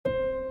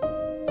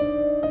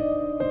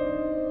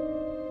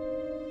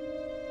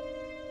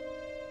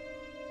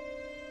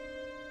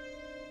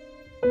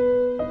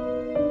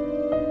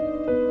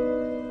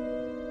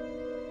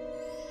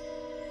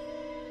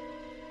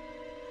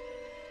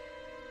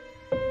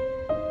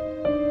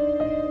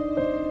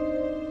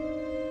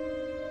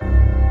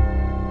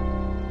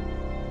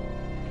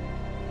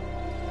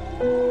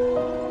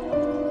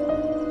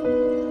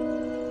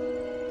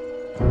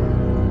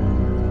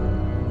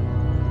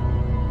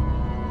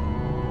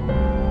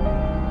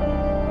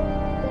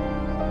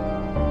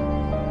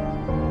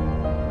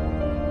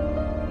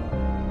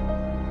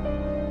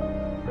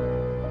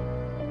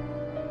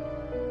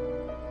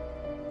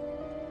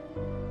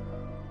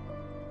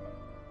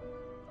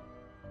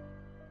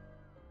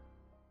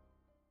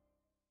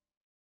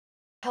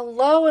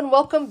Hello and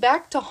welcome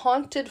back to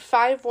Haunted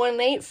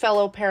 518,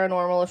 fellow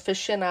paranormal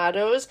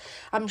aficionados.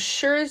 I'm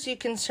sure as you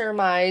can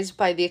surmise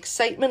by the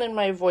excitement in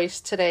my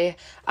voice today,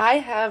 I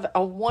have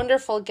a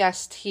wonderful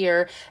guest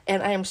here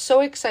and I am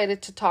so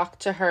excited to talk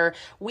to her.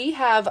 We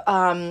have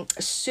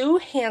Sue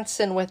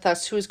Hansen with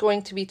us, who is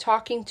going to be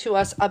talking to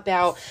us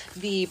about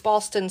the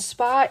Ballston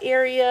Spa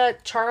area,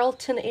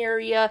 Charlton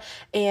area,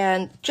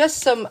 and just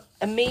some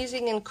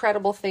amazing,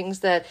 incredible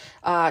things that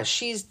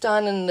she's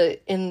done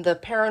in the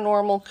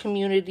paranormal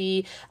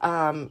community,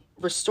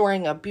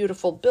 restoring a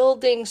beautiful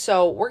building.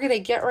 So we're going to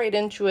get right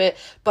into it.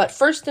 But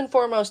first and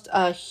foremost,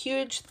 a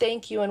huge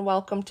thank you and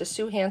welcome to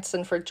Sue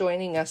Hansen for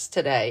joining us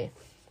today.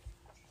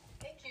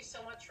 Thank you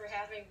so much for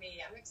having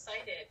me. I'm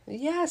excited.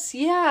 Yes,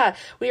 yeah.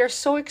 We are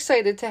so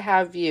excited to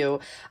have you.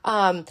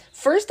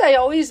 First,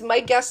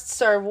 my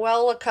guests are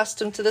well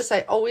accustomed to this.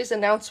 I always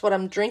announce what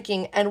I'm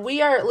drinking. And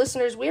we are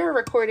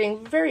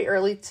recording very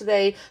early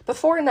today,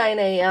 before 9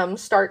 a.m.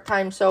 start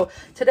time. So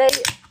today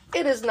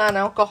it is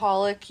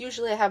non-alcoholic.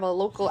 Usually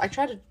I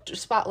try to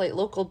spotlight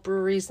local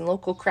breweries and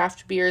local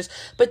craft beers.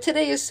 But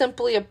today is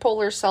simply a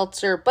polar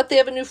seltzer. But they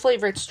have a new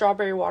flavor. It's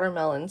strawberry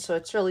watermelon. So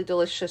it's really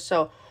delicious.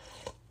 So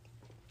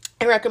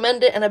I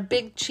recommend it, and a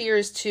big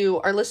cheers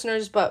to our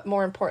listeners, but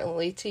more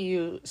importantly to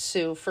you,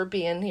 Sue, for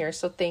being here.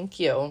 So thank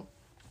you.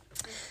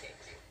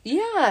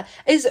 Yeah,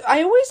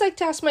 I always like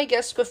to ask my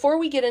guests before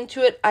we get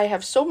into it. I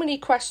have so many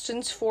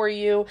questions for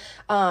you.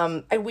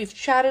 We've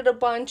chatted a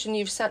bunch, and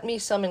you've sent me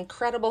some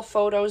incredible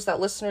photos that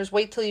listeners,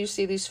 wait till you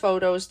see these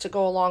photos to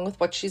go along with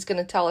what she's going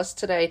to tell us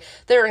today.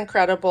 They're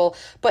incredible.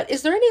 But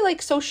is there any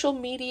social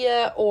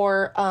media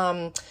or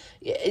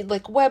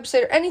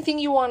website or anything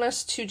you want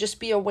us to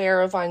just be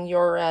aware of on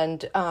your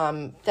end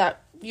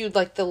that you'd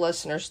like the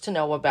listeners to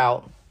know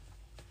about?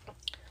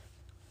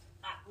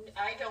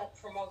 I don't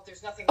promote.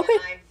 There's nothing Okay.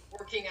 that I'm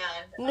working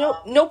on.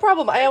 No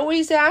problem. I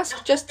always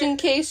ask just in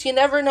case. You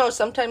never know.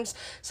 Sometimes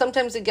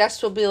a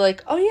guest will be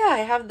like, "Oh yeah, I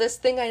have this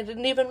thing I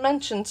didn't even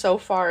mention so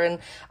far," and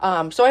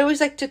so I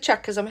always like to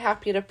check because I'm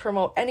happy to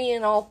promote any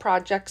and all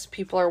projects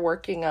people are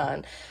working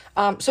on.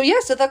 So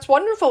that's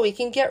wonderful. We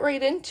can get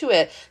right into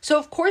it. So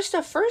of course,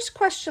 the first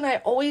question I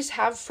always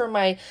have for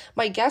my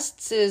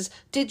guests is,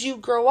 did you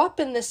grow up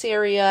in this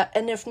area?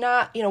 And if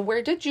not,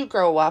 where did you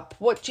grow up?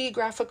 What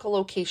geographical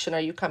location are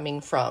you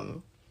coming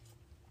from?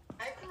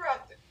 I grew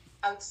up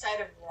outside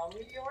of Rome,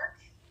 New York,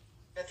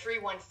 the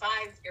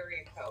 315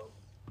 area code,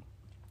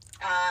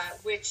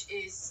 which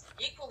is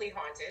equally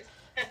haunted.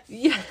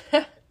 Yeah.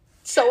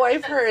 So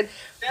I've heard.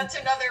 That's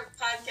another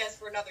podcast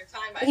for another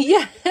time.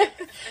 Yeah.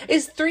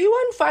 Is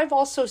 315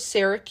 also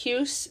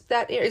Syracuse?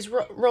 That is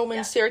Roman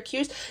Yeah.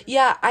 Syracuse?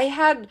 Yeah, I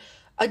had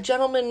a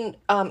gentleman,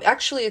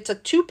 actually it's a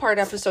 2-part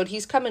episode.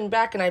 He's coming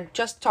back and I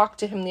just talked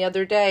to him the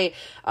other day.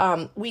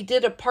 We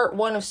did a part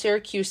 1 of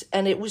Syracuse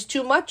and it was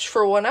too much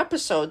for one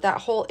episode.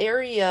 That whole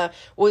area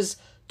was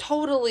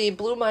totally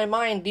blew my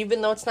mind. Even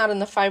though it's not in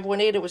the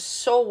 518, it was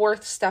so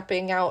worth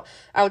stepping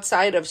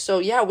outside of. So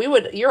yeah,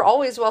 you're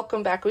always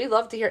welcome back. We'd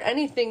love to hear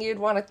anything you'd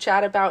want to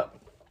chat about,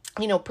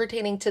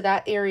 pertaining to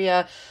that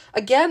area.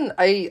 Again,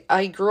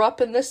 I grew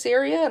up in this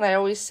area and I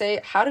always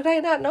say, how did I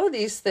not know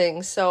these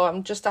things? So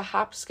I'm just a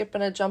hop, skip,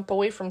 and a jump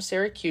away from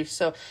Syracuse.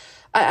 So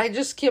I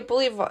just can't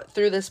believe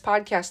through this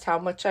podcast how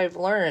much I've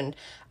learned.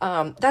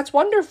 That's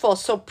wonderful.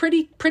 So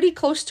pretty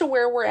close to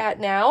where we're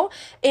at now.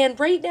 And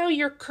right now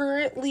you're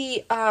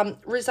currently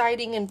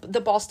residing in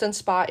the Ballston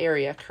Spa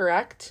area,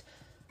 correct?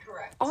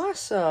 Correct.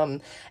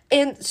 Awesome.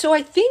 And so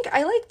I think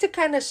I like to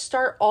kind of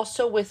start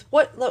also with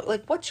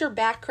what's your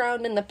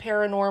background in the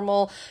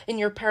paranormal, in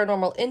your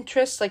paranormal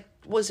interests? Like,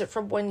 was it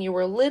from when you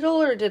were little,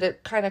 or did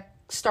it kind of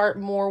start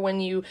more when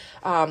you,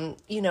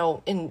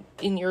 in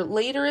your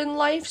later in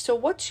life? So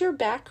what's your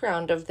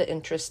background of the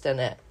interest in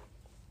it?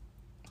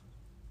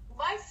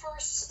 My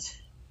first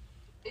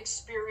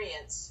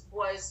experience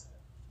was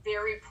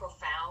very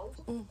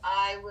profound.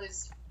 I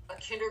was a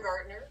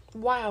kindergartner.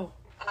 Wow.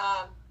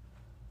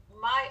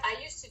 I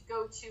used to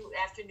go to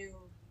afternoon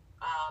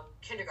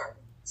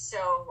kindergarten,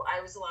 so I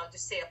was allowed to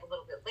stay up a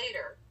little bit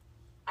later.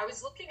 I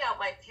was looking out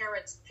my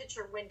parents'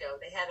 picture window.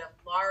 They had a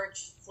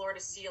large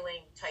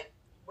floor-to-ceiling type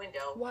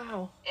window.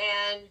 Wow.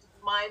 And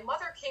my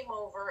mother came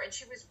over, and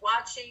she was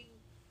watching,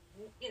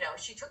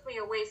 she took me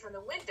away from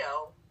the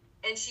window,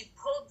 and she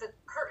pulled the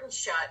curtain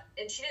shut,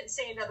 and she didn't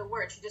say another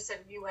word. She just said,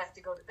 "You have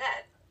to go to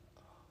bed."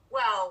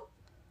 Well,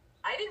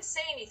 I didn't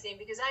say anything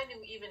because I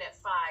knew even at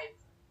 5,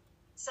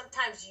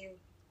 sometimes you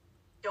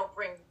don't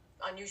bring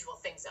unusual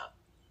things up.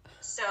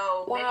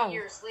 So Wow. Many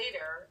years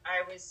later,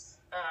 I was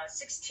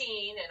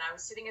 16 and I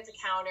was sitting at the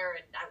counter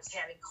and I was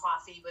having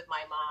coffee with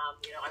my mom.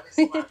 I was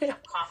allowed to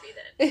have coffee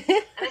then.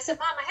 And I said,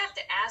 "Mom, I have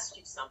to ask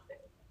you something."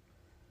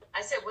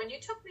 I said, "When you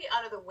took me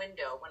out of the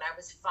window when I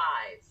was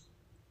 5,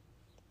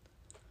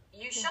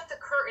 you shut the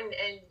curtain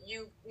and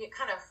you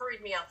kind of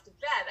hurried me off to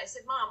bed." I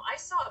said, "Mom, I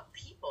saw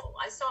people.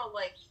 I saw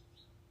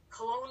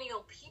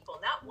colonial people,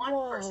 not one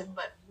Whoa. person,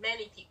 but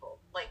many people,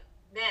 like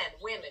men,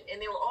 women,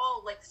 and they were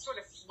all sort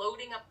of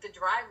floating up the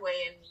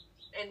driveway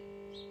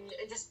and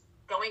just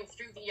going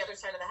through the other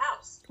side of the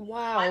house.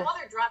 Wow. My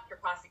mother dropped her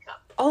coffee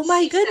cup. Oh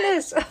my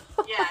goodness. Said,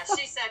 yeah,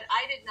 she said,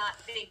 I did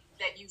not think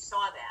that you saw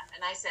that.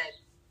 And I said,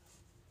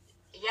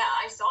 yeah,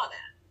 I saw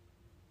that.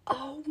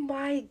 Oh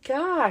my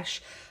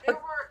gosh.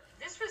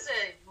 This was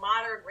a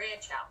modern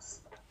ranch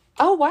house.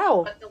 Oh,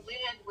 wow. But the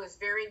land was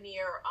very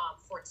near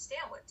Fort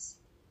Stanwix.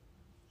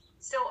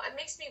 So it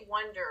makes me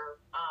wonder,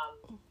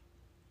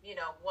 you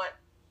know, what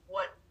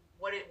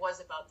it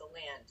was about the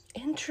land.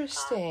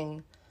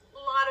 Interesting.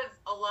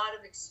 A lot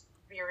of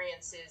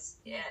experiences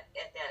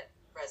at that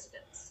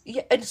residence.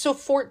 Yeah, and so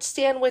Fort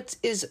Stanwix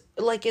is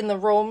like in the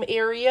Rome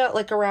area,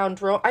 like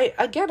around Rome.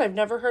 I've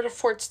never heard of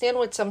Fort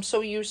Stanwix.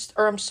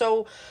 I'm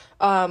so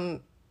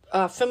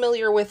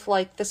familiar with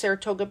like the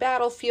Saratoga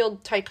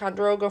battlefield,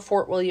 Ticonderoga,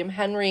 Fort William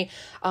Henry.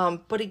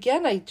 But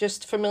again, I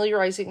just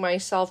familiarizing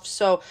myself.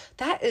 So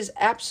that is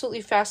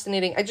absolutely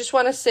fascinating. I just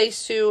want to say,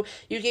 Sue,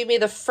 you gave me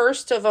the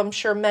first of, I'm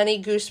sure,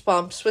 many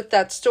goosebumps with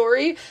that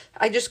story.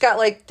 I just got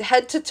like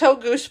head to toe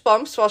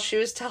goosebumps while she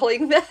was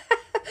telling that.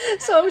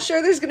 So I'm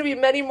sure there's going to be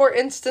many more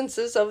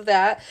instances of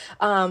that.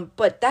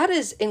 But that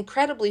is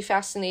incredibly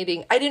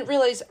fascinating. I didn't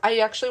realize, I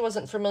actually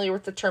wasn't familiar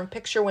with the term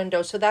picture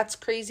window. So that's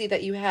crazy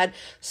that you had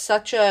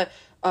such a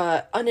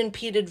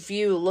unimpeded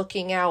view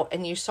looking out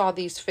and you saw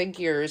these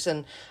figures,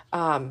 and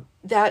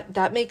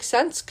that makes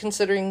sense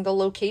considering the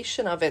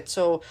location of it.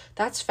 So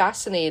that's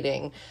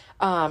fascinating.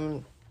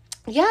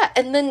 Yeah.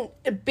 And then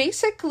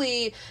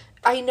basically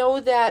I know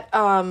that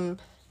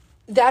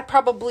that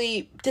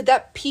probably, did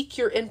that pique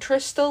your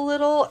interest a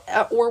little,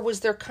 or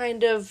was there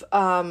kind of,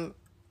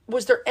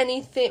 was there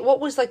anything, what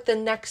was like the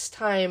next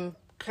time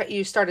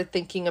you started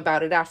thinking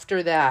about it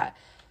after that?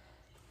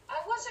 I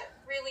wasn't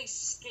really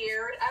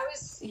scared. I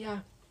was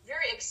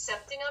very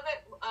accepting of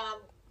it.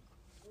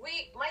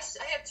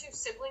 I have two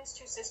siblings,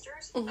 two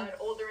sisters,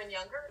 older and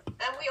younger,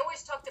 and we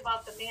always talked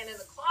about the man in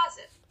the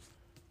closet.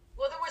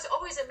 Well, there was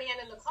always a man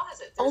in the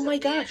closet. Oh my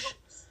gosh.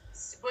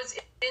 Was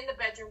in the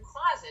bedroom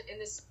closet, in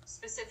this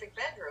specific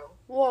bedroom.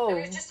 Whoa.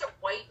 There was just a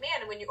white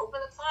man, and when you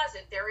open the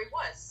closet, there he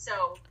was.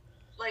 So,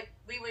 like,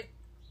 we would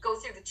go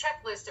through the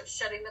checklist of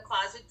shutting the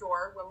closet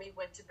door when we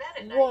went to bed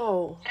at night.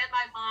 Whoa. And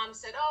my mom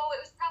said, oh,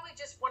 it was probably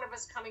just one of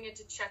us coming in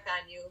to check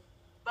on you,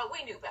 but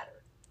we knew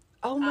better.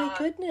 Oh my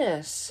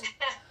goodness.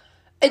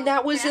 And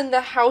that was in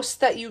the house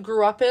that you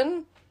grew up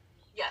in?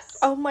 Yes.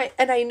 Oh my,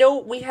 and I know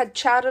we had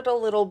chatted a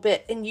little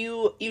bit, and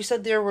you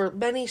said there were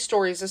many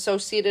stories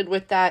associated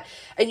with that,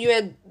 and you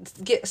had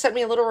sent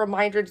me a little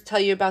reminder to tell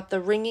you about the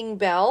ringing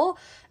bell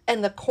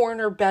and the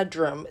corner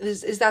bedroom.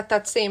 Is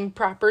that same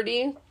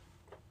property?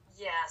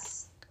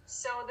 Yes.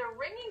 So the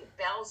ringing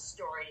bell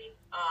story,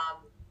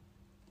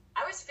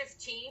 I was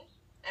 15,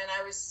 and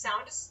I was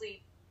sound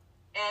asleep,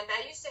 and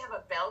I used to have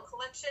a bell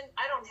collection.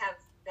 I don't have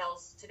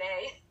bells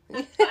today.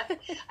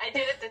 I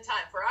did at the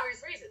time for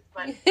obvious reasons,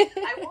 but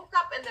I woke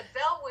up and the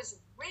bell was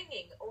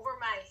ringing over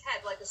my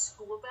head like a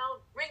school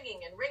bell,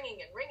 ringing and ringing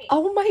and ringing.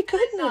 Oh my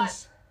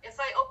goodness. I thought, if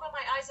I open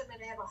my eyes, I'm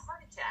going to have a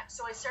heart attack.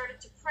 So I started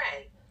to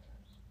pray,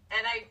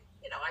 and I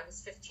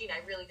was 15.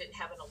 I really didn't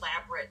have an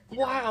elaborate,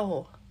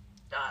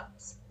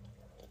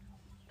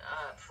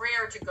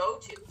 prayer to go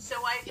to. So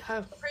I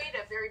prayed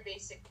a very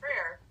basic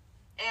prayer,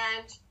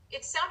 and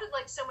it sounded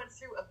like someone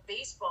threw a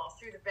baseball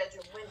through the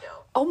bedroom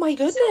window. Oh my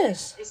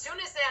goodness. So as soon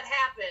as that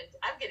happened,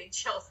 I'm getting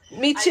chills.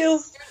 Me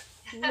too.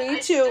 I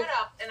stood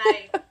up, and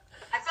I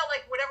felt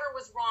like whatever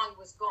was wrong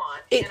was gone.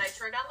 And I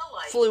turned on the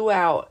light. Flew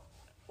out.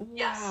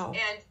 Yes. Wow.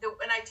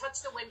 And I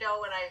touched the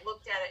window, and I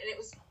looked at it, and it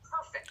was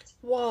perfect.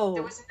 Whoa.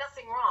 There was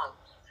nothing wrong.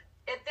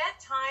 At that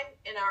time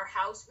in our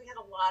house, we had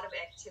a lot of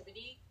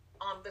activity.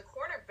 The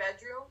corner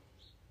bedroom,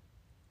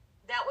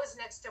 that was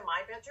next to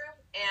my bedroom,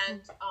 and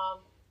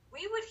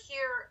we would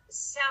hear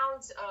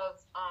sounds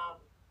of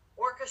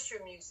orchestra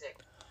music,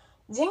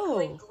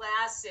 tinkling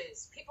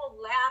glasses, people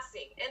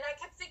laughing. And I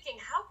kept thinking,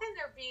 how can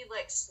there be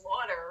like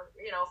slaughter,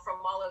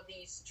 from all of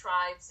these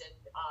tribes and,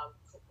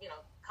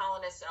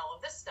 colonists and all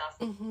of this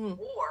stuff,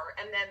 war,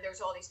 and then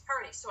there's all these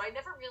parties. So I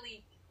never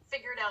really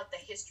figured out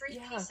the history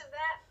piece of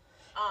that.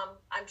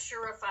 I'm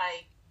sure if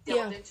I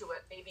delved into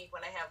it, maybe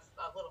when I have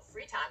a little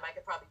free time, I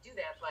could probably do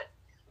that. But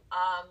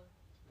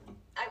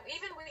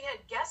we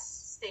had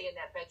guests stay in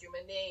that bedroom,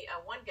 and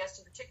one guest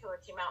in particular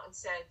came out and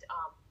said,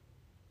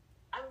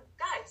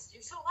 guys,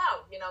 you're so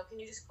loud, can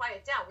you just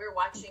quiet down? We were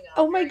watching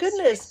oh my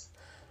goodness.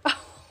 And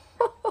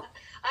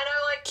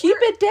I'm like, keep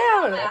it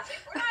down. We're laughing.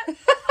 We're not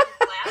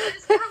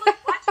laughing. We're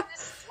like watching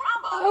this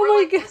drama. Oh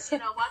my goodness.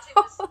 Watching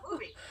this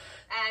movie.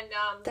 And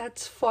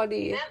that's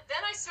funny.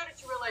 Then I started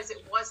to realize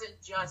it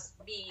wasn't just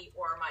me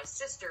or my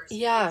sisters.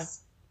 Yeah. It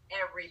was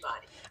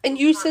everybody. And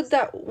you said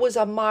that was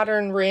a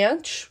modern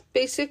ranch,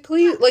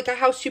 basically, like a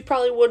house you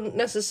probably wouldn't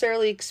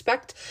necessarily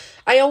expect.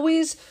 I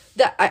always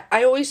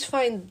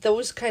find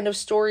those kind of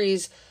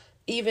stories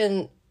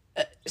even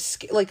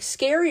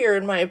scarier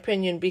in my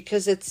opinion,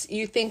 because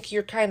you think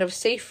you're kind of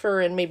safer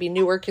in maybe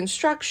newer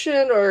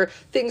construction or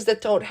things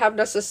that don't have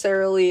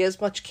necessarily as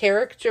much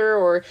character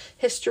or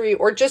history,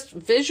 or just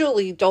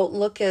visually don't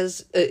look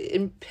as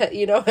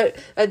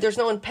there's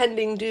no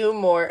impending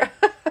doom or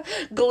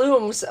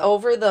glooms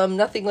over them,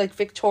 nothing like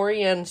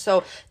Victorian.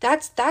 So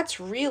that's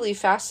really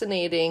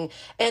fascinating.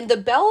 And the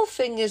bell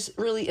thing is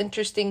really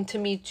interesting to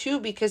me too,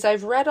 because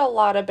I've read a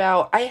lot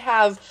about, I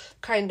have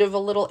kind of a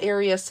little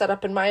area set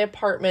up in my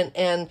apartment,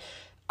 and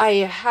I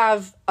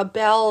have a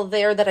bell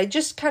there that I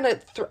just kind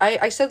of,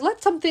 I said,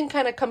 let something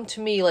kind of come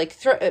to me, like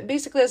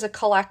basically as a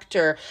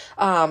collector.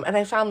 And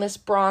I found this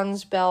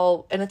bronze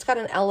bell, and it's got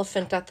an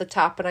elephant at the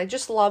top, and I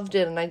just loved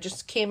it. And I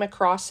just came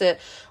across it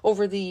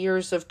over the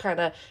years of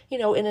kind of,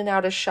 in and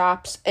out of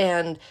shops,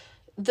 and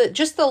the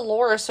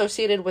lore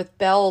associated with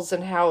bells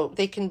and how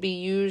they can be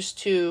used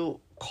to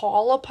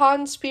call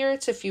upon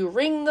spirits if you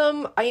ring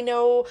them. I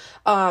know,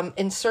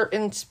 in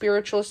certain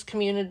spiritualist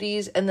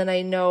communities, and then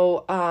I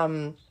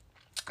know,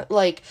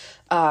 like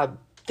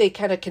they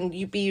kind of can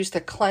be used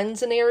to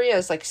cleanse an area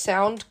as like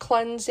sound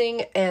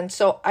cleansing. And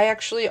so I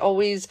actually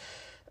always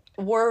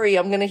worry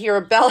I'm gonna hear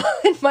a bell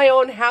in my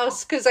own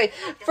house, because I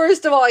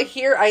first of all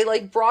I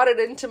like brought it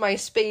into my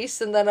space,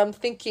 and then I'm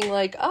thinking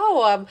like,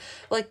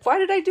 like, why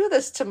did I do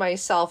this to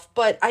myself?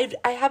 But I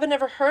haven't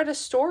ever heard a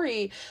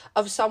story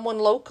of someone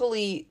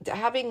locally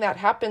having that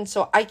happen,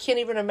 so I can't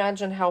even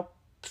imagine how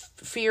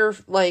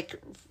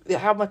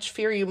how much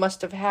fear you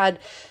must have had.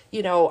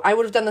 I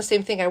would have done the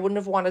same thing. I wouldn't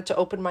have wanted to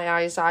open my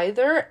eyes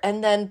either.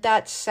 And then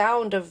that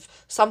sound of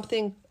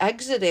something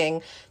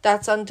exiting,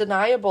 that's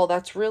undeniable.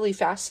 That's really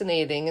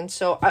fascinating. And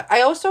so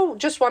I also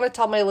just want to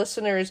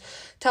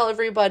tell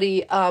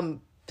everybody,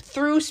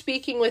 through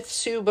speaking with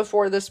Sue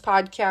before this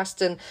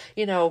podcast, and,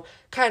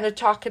 kind of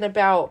talking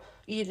about,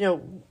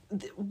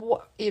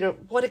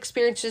 what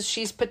experiences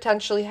she's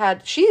potentially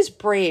had. She's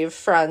brave,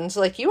 friends.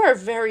 Like, you are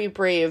very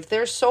brave.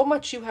 There's so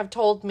much you have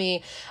told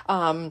me,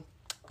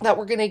 that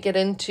we're going to get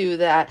into,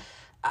 that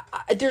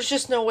there's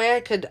just no way I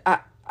could,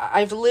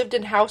 I've lived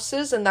in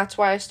houses, and that's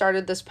why I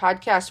started this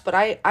podcast, but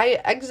I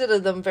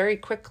exited them very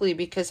quickly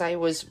because I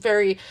was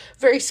very,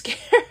 very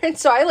scared.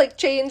 So I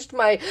changed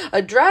my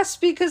address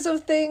because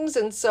of things.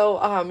 And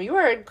so you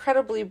are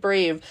incredibly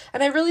brave.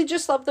 And I really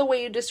just love the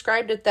way you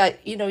described it, that,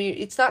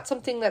 it's not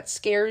something that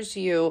scares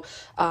you,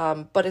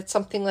 but it's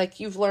something like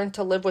you've learned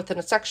to live with. And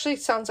it's actually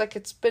sounds like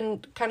it's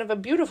been kind of a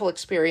beautiful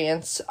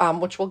experience,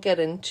 which we'll get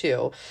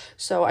into.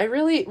 So I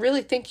really,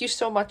 really thank you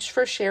so much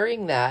for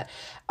sharing that.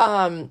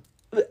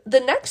 The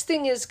next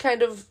thing is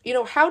kind of,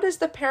 how does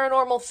the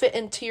paranormal fit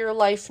into your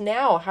life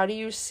now? How do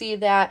you see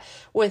that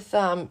with,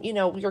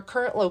 your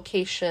current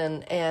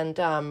location and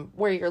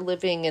where you're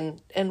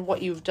living and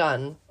what you've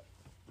done?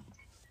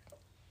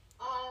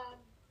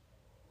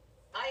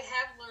 I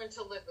have learned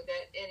to live with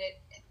it, and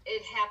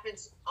it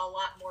happens a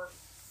lot more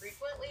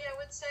frequently, I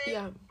would say,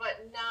 Yeah.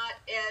 but not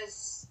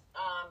as,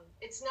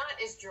 it's not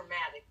as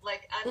dramatic.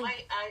 Like,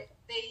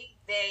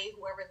 they,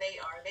 whoever they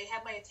are, they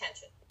have my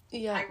attention.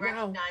 Yeah, I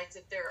recognize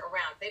that they're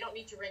around. They don't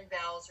need to ring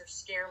bells or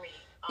scare me.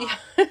 Yeah.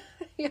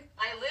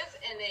 I live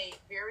in a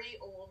very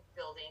old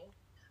building.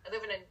 I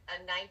live in a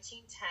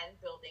 1910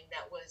 building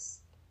that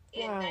was,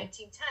 in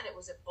 1910, it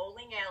was a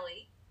bowling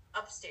alley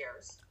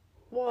upstairs.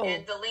 Whoa.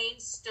 And the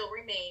lanes still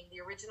remain.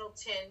 The original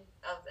tin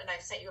and I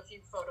sent you a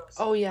few photos.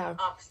 Oh, yeah.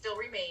 Still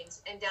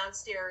remains. And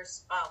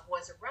downstairs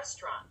was a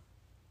restaurant.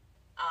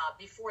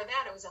 Before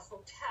that, it was a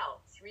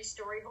hotel,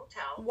 3-story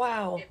hotel.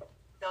 Wow.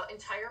 The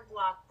entire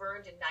block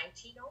burned in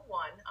 1901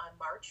 on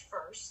March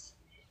 1st.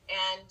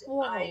 And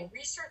Whoa. I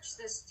researched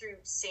this through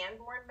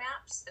Sanborn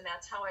maps, and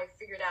that's how I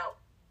figured out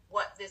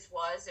what this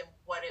was and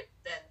what it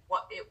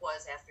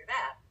was after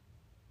that.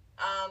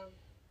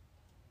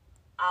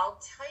 I'll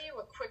tell you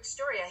a quick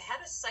story. I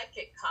had a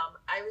psychic come.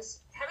 I was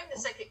having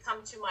the psychic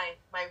come to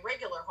my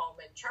regular home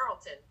in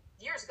Charlton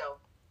years ago,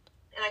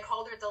 and I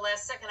called her at the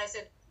last second. I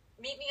said,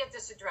 meet me at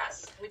this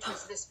address, which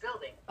was this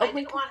building. I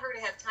didn't want her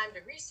to have time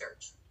to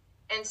research.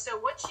 And so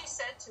what she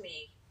said to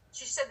me,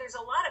 she said, there's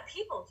a lot of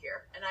people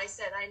here. And I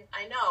said,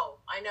 I know,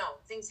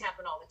 things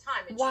happen all the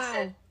time. And wow. She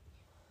said,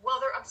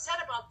 well, they're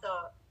upset about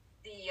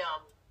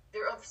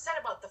they're upset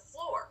about the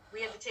floor.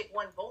 We had to take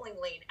one bowling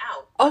lane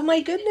out. Oh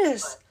my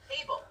goodness.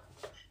 Table.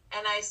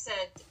 And I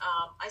said,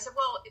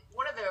 well,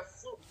 one of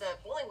the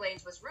bowling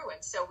lanes was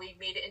ruined, so we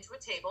made it into a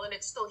table, and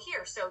it's still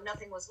here, so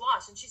nothing was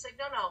lost. And she's like,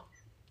 no,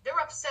 they're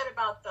upset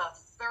about the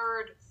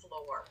third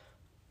floor.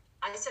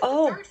 I said,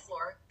 the third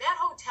floor, that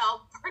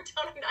hotel burned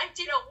down in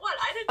 1901.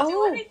 I didn't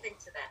do anything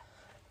to that.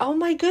 Oh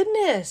my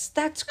goodness,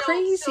 that's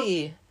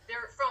crazy. So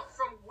they're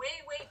from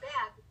way, way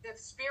back, the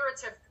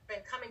spirits have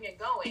been coming and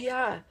going.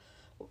 Yeah.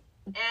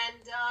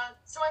 And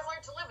so I've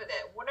learned to live with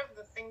it. One of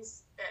the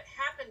things that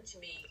happened to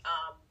me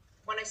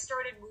when I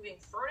started moving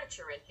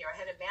furniture in here, I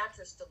had a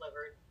mattress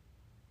delivered,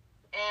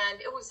 and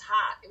it was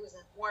hot. It was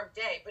a warm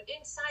day, but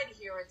inside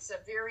here, it's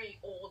a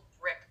very old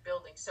brick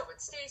building, so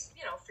it stays,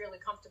 fairly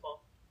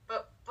comfortable.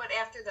 But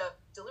after the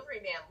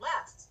delivery man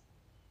left,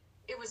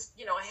 it was,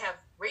 I have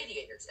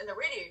radiators, and the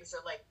radiators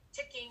are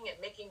ticking and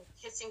making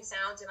hissing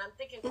sounds, and I'm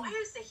thinking, why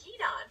is the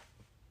heat on?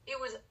 It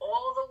was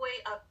all the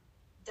way up,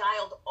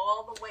 dialed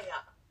all the way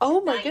up.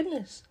 Oh my 90.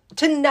 Goodness.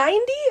 To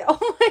 90?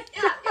 Oh my God.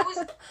 Yeah, it was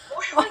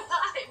really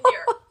hot in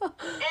here.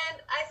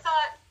 And I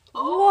thought,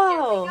 whoa.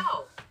 Here we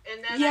go.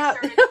 And then I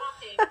started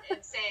talking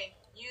and saying,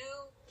 you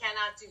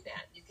cannot do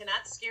that. You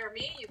cannot scare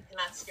me. You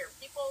cannot scare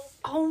people.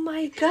 Oh my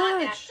You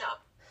cannot gosh. act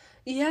up.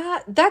 Yeah,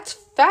 that's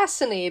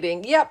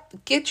fascinating.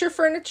 Yep, get your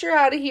furniture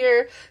out of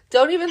here.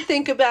 Don't even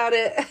think about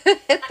it.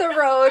 Hit the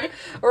road,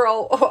 or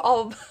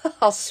I'll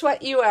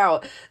sweat you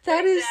out.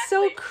 That is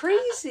so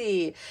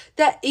crazy.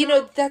 That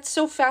that's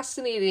so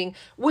fascinating.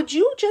 Would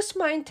you just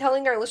mind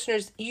telling our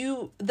listeners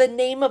the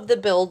name of the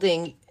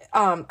building?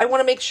 I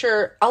want to make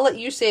sure I'll let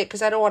you say it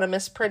because I don't want to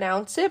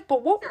mispronounce it.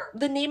 But what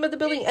the name of the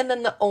building, and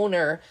then the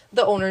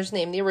owner's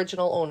name, the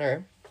original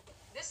owner.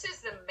 This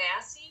is the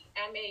Massey.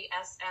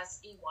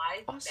 Massey,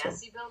 awesome.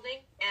 Massey building,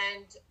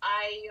 and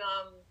I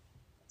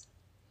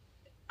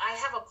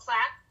have a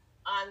plaque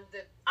on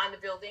the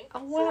building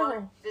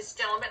for this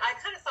gentleman. I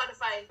kind of thought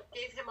if I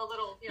gave him a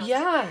little,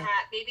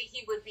 hat, maybe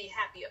he would be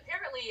happy.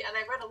 Apparently, and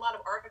I read a lot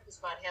of articles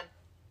about him.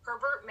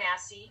 Herbert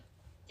Massey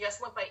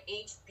just went by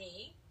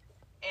HB,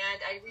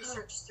 and I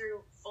researched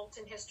through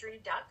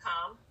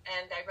FultonHistory.com,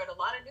 and I read a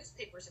lot of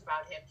newspapers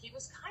about him. He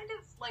was kind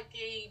of like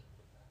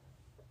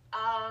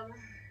I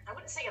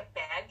wouldn't say a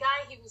bad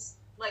guy. He was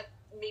like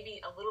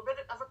maybe a little bit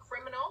of a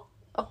criminal.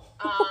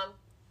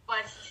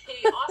 But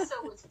he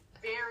also was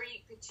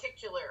very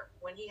particular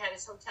when he had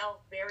his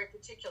hotel, very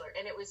particular.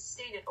 And it was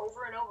stated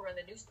over and over in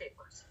the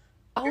newspapers.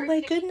 Oh my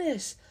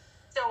goodness.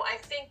 So I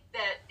think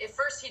that at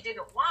first he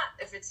didn't want,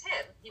 if it's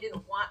him, he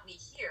didn't want me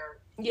here.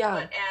 Yeah.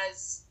 But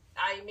as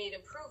I made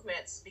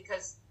improvements,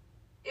 because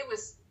it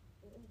was,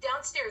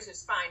 downstairs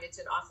was fine. It's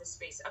an office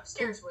space.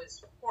 Upstairs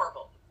was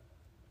horrible.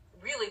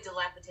 Really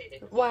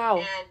dilapidated. Wow.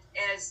 And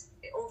as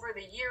over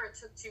the year it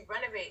took to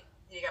renovate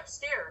the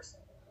upstairs,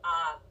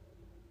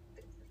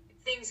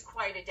 things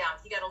quieted down.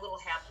 He got a little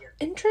happier.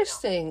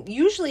 Interesting.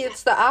 Usually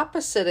it's the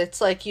opposite.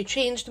 It's like you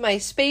changed my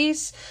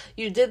space,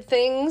 you did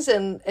things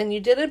and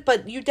you did it,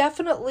 but you're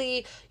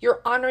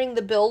honoring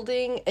the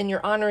building and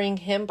you're honoring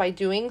him by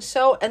doing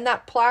so. And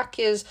that plaque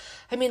is,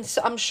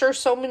 I'm sure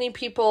so many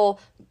people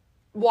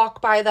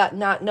walk by that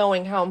not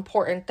knowing how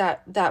important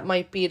that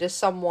might be to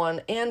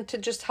someone, and to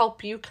just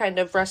help you kind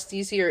of rest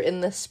easier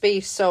in this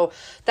space. So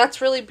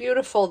that's really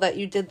beautiful that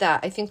you did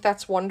that. I think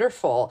that's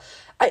wonderful.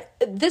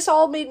 This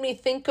all made me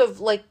think of,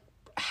 like,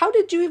 how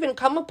did you even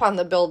come upon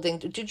the building?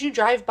 Did you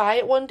drive by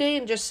it one day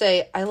and just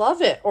say, I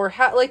love it? Or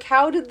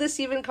how did this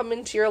even come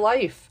into your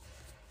life?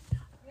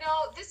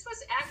 No, this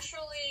was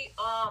actually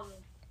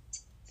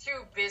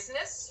through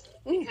business.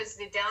 Because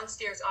the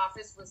downstairs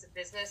office was a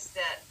business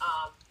that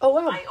I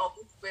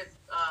opened with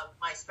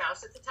my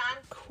spouse at the time.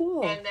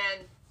 Cool. And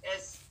then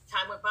as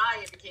time went by,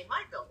 it became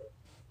my building.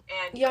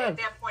 And at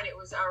that point, it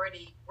was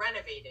already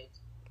renovated.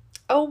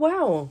 Oh,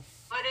 wow.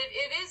 But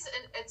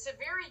it's a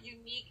very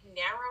unique,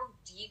 narrow,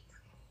 deep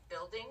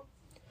building.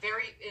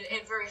 Very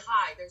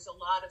high. There's a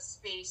lot of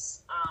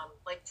space,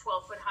 like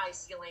 12-foot high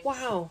ceilings.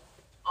 Wow.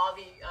 All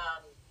the...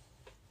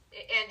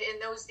 and in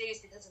those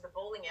days, because of the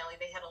bowling alley,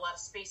 they had a lot of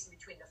space in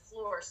between the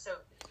floors, so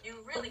you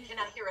really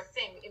cannot hear a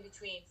thing in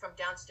between from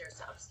downstairs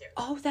to upstairs.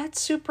 Oh, that's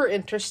super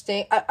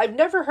interesting. I've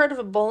never heard of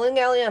a bowling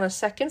alley on a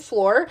second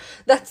floor.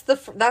 That's a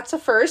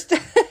first,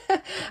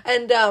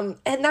 and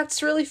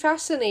that's really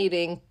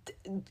fascinating.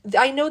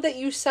 I know that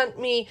you sent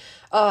me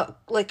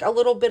like a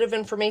little bit of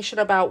information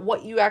about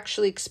what you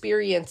actually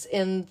experienced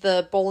in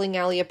the bowling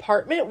alley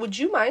apartment. Would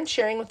you mind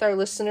sharing with our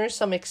listeners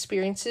some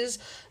experiences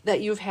that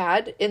you've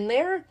had in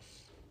there?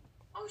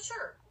 Oh,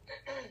 sure.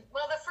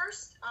 Well,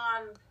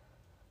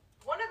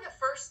 one of the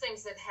first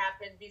things that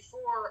happened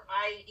before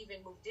I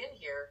even moved in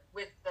here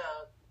with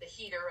the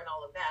heater and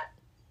all of that,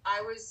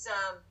 I was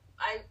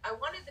I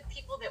wanted the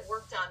people that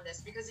worked on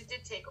this, because it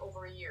did take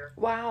over a year.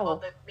 Wow. Well,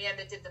 the man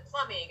that did the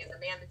plumbing and the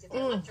man that did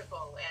the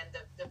electrical and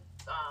the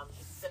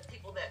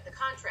people the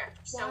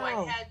contractors. Wow. So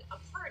I had a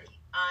party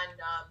on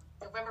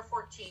November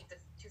 14th of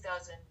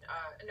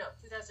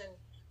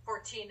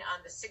 2014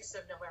 on the 6th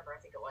of November,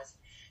 I think it was.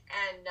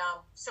 And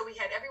so we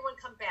had everyone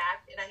come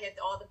back, and I had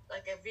all a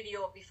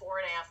video of before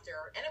and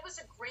after, and it was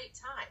a great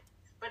time.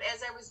 But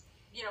as I was,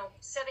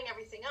 setting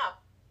everything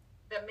up,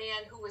 the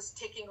man who was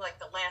taking like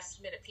the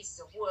last minute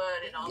pieces of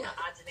wood and all the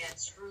odds and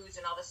ends,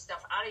 screws and all this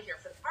stuff out of here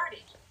for the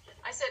party,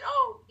 I said,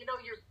 "Oh, you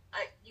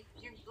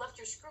left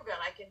your screw gun.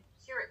 I can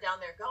hear it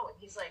down there going."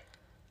 He's like,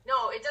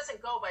 "No, it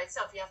doesn't go by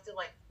itself. You have to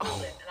like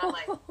pull it." And I'm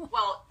like,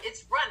 "Well,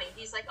 it's running."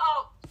 He's like,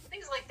 "Oh,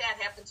 things like that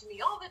happen to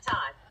me all the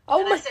time." Oh,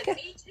 and I my said, God.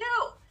 "Me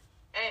too."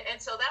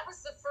 And so that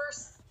was the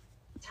first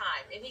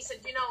time. And he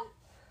said,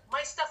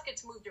 "My stuff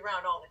gets moved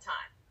around all the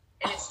time,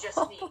 and it's just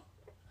me."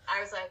 I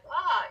was like,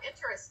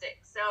 interesting.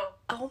 So,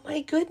 oh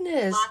my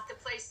goodness, locked the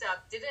place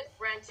up, didn't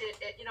rent it.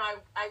 It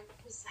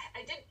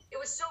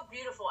was so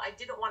beautiful. I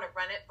didn't want to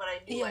rent it, but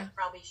I knew I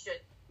probably should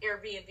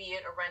Airbnb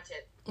it or rent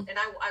it. And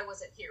I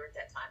wasn't here at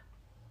that time.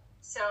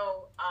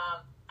 So,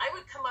 I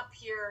would come up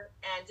here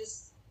and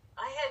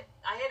I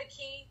had a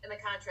key and the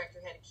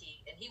contractor had a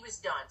key and he was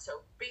done.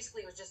 So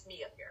basically it was just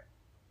me up here.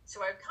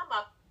 So I would come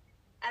up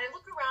and I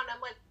look around,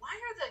 I'm like, why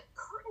are the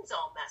curtains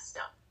all messed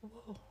up?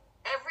 Whoa.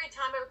 Every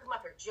time I would come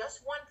up here,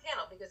 just one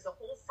panel, because the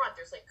whole front,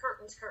 there's like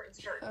curtains.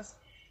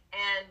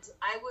 And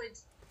I would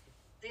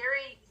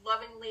very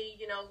lovingly,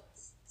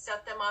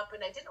 set them up,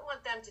 and I didn't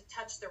want them to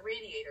touch the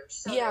radiator.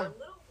 So Yeah. they're a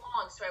little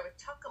long, so I would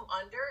tuck them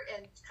under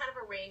and kind of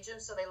arrange them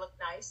so they look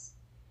nice.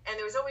 And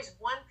there was always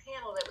one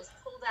panel that was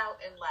pulled out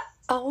and left.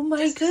 Oh my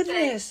Just to say,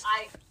 goodness.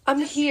 I'm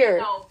just here. So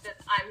you know that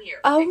I'm here.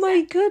 Oh Exactly.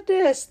 my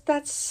goodness.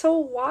 That's so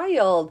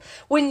wild.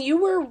 When you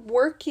were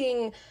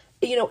working,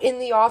 in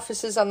the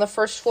offices on the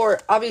first floor,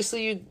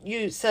 obviously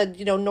you said,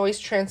 noise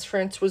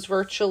transference was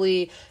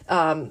virtually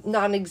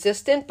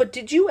non-existent, but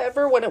did you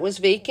ever, when it was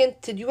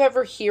vacant, did you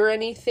ever hear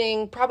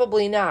anything?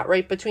 Probably not,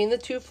 right? Between the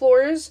two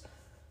floors?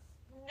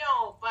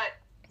 No, but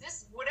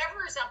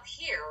whatever is up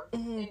here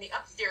in the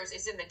upstairs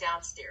is in the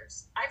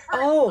downstairs. I've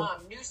heard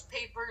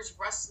newspapers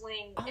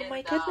rustling Oh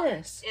my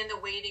goodness. in the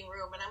waiting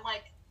room, and I'm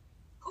like,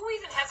 who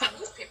even has a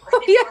newspaper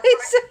Oh, anymore?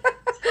 yes.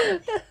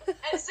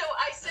 And so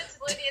I said to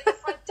the lady at the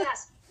front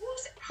desk,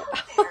 who's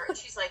out there? And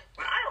she's like,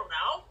 well, I don't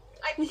know.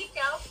 I peek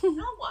out,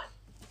 no one.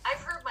 I've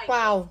heard my name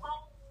called.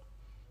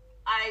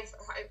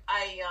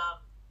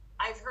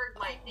 I've heard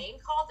my name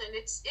called, and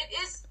it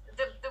is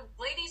the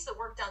ladies that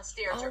work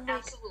downstairs are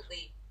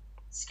absolutely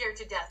scared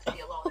to death to be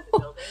alone in the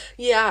building.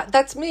 Yeah,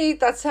 that's me.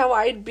 That's how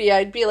I'd be.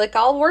 I'd be like,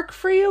 I'll work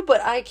for you,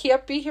 but I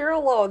can't be here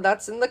alone.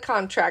 That's in the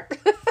contract.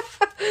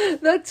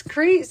 That's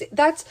crazy.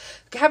 That's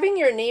having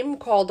your name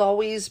called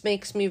always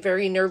makes me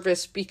very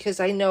nervous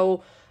because I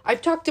know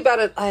I've talked about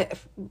it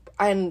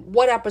on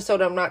what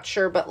episode, I'm not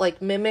sure, but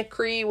like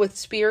mimicry with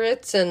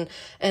spirits and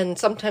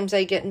sometimes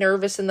I get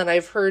nervous, and then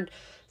I've heard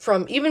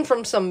from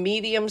some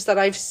mediums that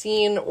I've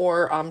seen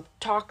or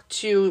talked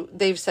to,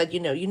 they've said,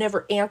 you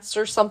never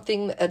answer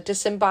something, a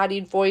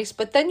disembodied voice,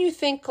 but then you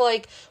think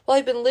like, well,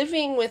 I've been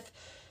living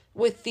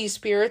with these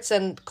spirits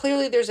and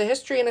clearly there's a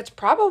history and it's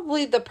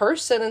probably the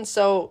person. And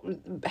so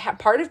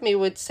part of me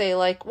would say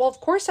like, well,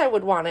 of course I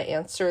would want to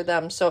answer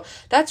them. So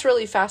that's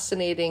really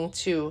fascinating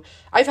too.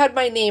 I've had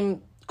my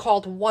name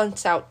called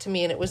once out to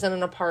me, and it was in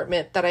an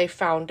apartment that I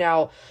found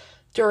out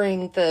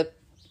during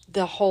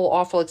the whole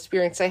awful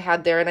experience I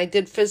had there, and I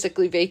did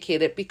physically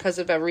vacate it because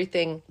of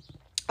everything.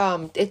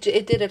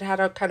 It had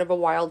a kind of a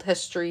wild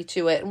history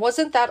to it. It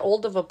wasn't that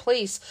old of a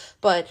place,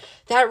 but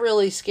that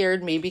really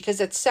scared me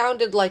because it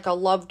sounded like a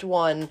loved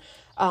one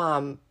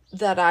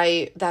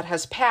that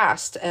has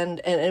passed, and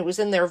it was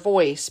in their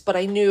voice, but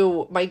I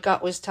knew my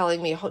gut was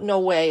telling me, no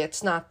way,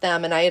 it's not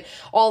them. And I had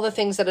all the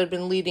things that had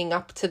been leading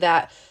up to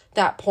that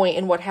point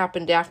and what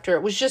happened after,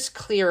 it was just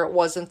clear it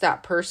wasn't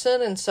that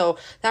person. And so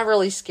that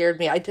really scared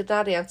me. I did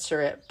not answer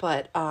it,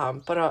 but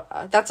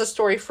that's a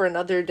story for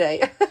another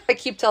day. I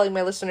keep telling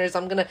my listeners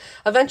I'm going to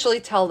eventually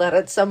tell that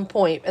at some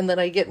point, and then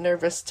I get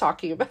nervous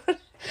talking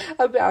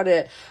about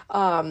it.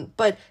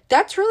 But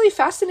that's really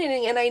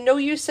fascinating. And I know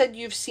you said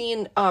you've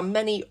seen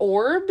many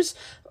orbs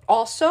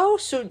also,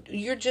 so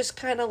you're just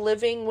kind of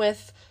living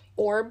with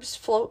orbs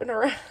floating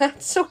around.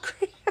 That's so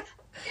great.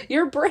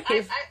 You're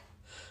brave.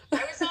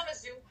 I was on a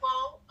Zoom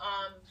call,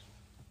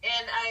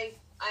 and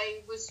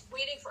I was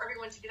waiting for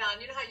everyone to get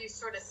on. You know how you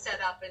sort of set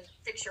up and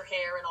fix your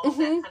hair and all of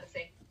that kind of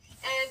thing.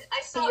 And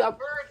I saw a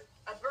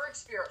bird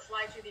spirit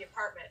fly through the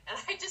apartment, and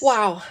I just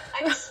smiled.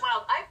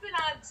 I've been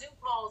on Zoom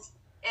calls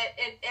at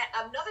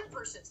another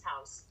person's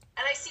house,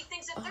 and I see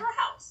things at their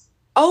house.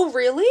 Oh,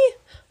 really?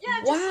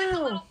 Yeah, just like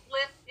a little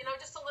blip,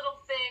 just a little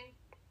thing.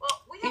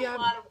 Well, we have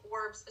a lot of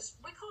orbs.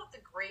 We call it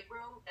the great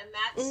room, and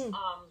that's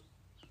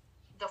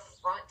the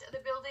front of the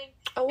building.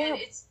 Oh, wow. And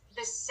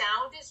the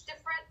sound is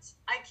different.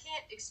 I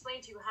can't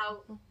explain to you how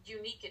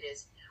unique it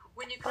is.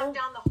 When you come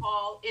down the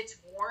hall, it's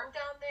warm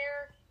down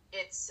there.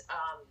 It's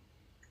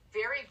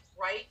very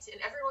bright,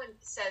 and everyone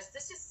says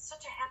this is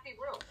such a happy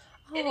room.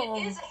 And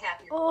it is a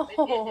happy room.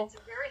 It's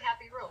a very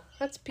happy room.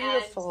 That's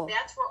beautiful. And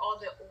that's where all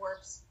the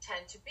orbs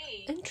tend to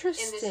be.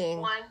 Interesting. In this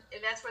one,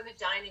 and that's where the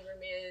dining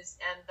room is,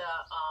 and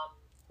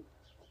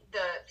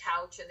the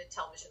couch and the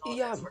television, all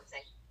that sort of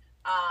thing.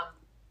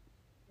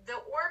 The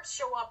orbs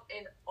show up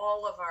in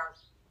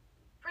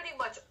pretty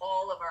much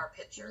all of our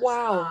pictures.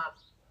 Wow.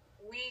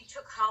 We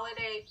took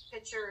holiday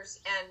pictures,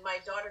 and my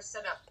daughter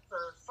set up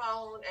her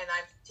phone, and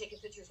I've taken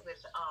pictures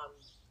with,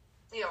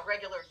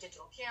 regular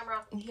digital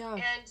camera. Yeah.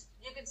 And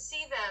you can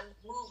see them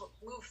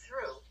move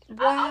through.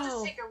 Wow. I'll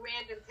just take a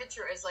random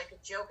picture as like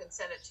a joke and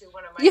send it to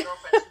one of my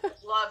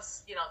girlfriends who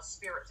loves,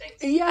 spirit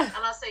things. Yeah.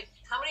 And I'll say,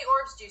 how many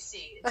orbs do you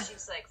see? And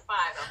she's like, 5.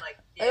 I'm like,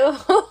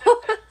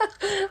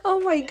 yeah.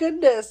 Oh my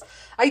goodness.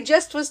 I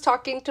just was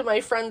talking to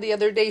my friend the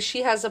other day.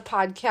 She has a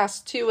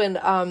podcast too. And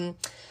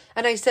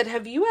I said,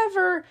 have you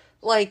ever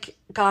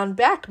gone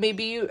back?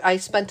 Maybe I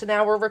spent an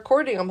hour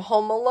recording. I'm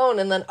home alone.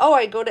 And then,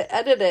 I go to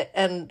edit it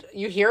and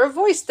you hear a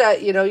voice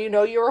that, you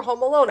were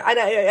home alone.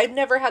 I've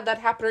never had that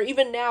happen. Or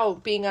even now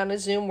being on a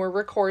Zoom, we're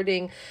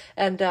recording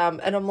and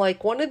I'm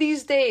like, one of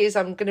these days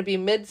I'm going to be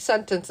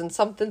mid-sentence and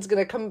something's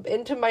going to come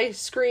into my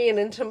screen,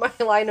 into my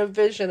line of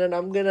vision, and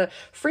I'm going to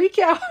freak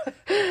out.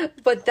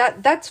 But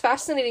that's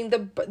fascinating.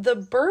 The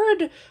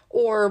bird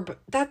orb.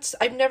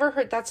 I've never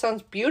heard, that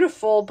sounds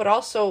beautiful, but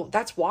also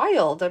that's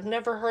wild. I've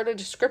never heard a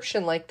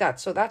description like that.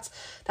 So that's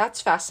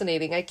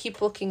fascinating. I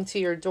keep looking to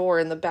your door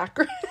in the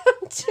background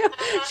too.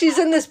 She's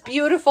in this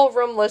beautiful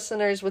room,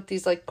 listeners, with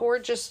these like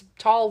gorgeous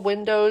tall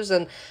windows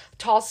and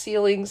tall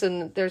ceilings,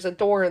 and there's a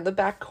door in the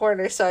back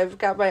corner. So I've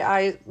got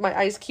my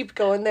eyes keep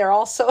going there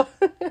also.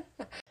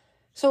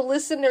 So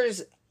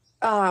listeners,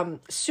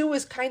 Sue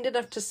was kind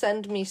enough to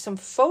send me some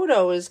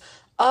photos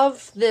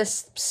of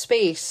this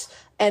space,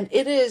 and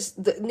it is,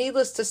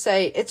 needless to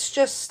say, it's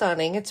just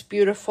stunning. It's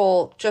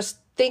beautiful. Just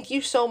thank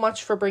you so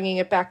much for bringing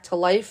it back to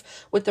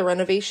life with the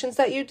renovations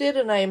that you did,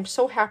 and I am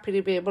so happy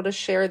to be able to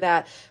share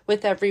that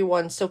with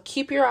everyone. So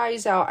keep your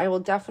eyes out. I will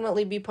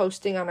definitely be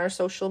posting on our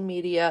social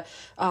media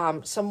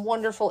some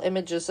wonderful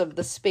images of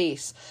the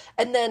space.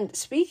 And then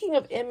speaking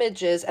of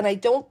images, and I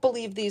don't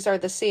believe these are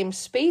the same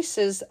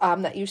spaces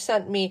that you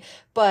sent me,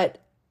 but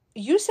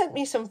you sent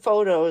me some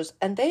photos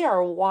and they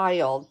are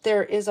wild.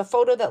 There is a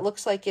photo that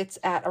looks like it's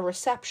at a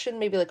reception,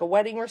 maybe like a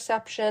wedding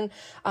reception,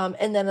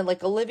 and then in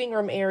like a living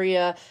room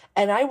area.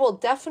 And I will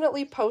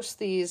definitely post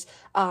these.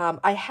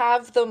 I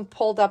have them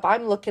pulled up.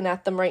 I'm looking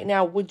at them right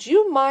now. Would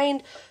you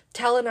mind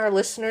telling our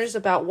listeners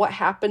about what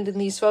happened in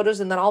these photos,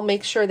 and then I'll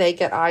make sure they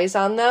get eyes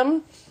on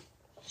them?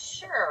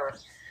 Sure.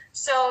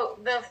 So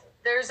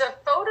there's a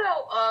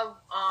photo of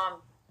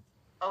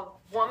a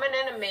woman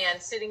and a man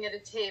sitting at a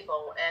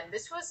table, and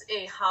this was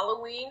a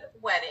Halloween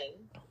wedding.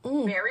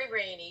 Very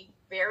rainy,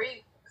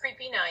 very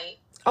creepy night.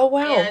 Oh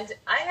wow. And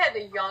I had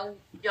a young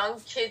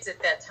kids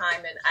at that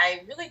time, and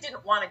I really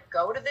didn't want to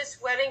go to this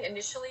wedding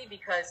initially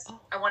because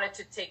I wanted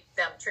to take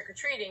them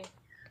trick-or-treating,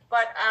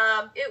 but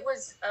it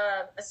was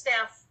a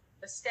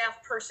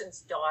staff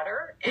person's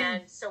daughter,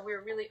 and so we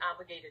were really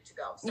obligated to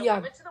go. So we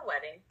went to the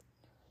wedding,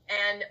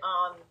 and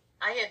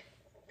I had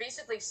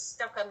basically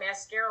stuck a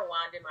mascara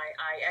wand in my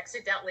eye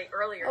accidentally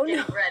earlier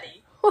getting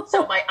ready.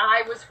 So my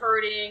eye was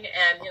hurting,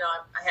 and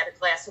I had a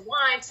glass of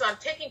wine, so I'm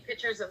taking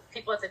pictures of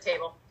people at the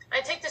table.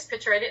 I take this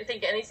picture, I didn't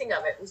think anything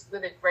of it. It was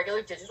with a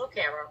regular digital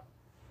camera.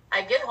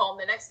 I get home,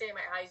 the next day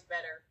my eye's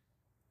better.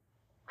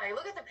 I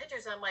look at the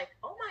pictures, and I'm like,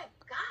 oh my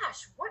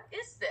gosh, what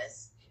is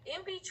this?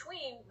 In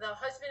between the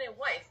husband and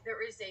wife,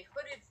 there is a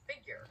hooded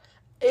figure.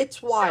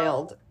 It's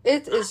wild. So,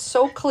 it is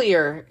so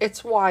clear.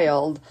 It's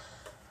wild.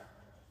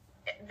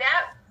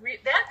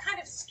 That kind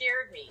of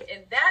scared me,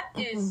 and that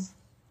is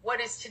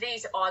what is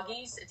today's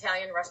Augie's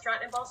Italian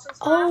restaurant in Boston.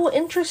 Oh,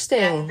 interesting.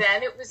 And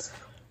then it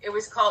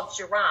was called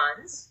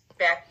Geron's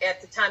back at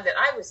the time that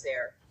I was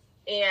there,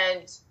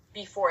 and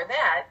before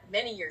that,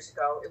 many years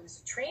ago, it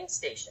was a train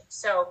station.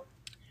 So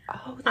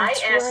I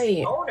asked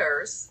the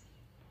owners.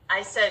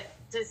 I said,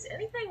 "Does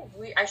anything?"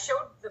 I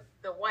showed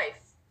the wife,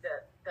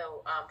 the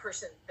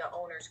person, the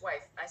owner's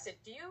wife. I said,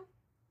 "Do you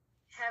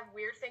have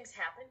weird things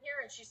happen here?"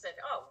 And she said,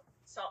 "Oh,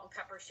 salt and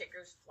pepper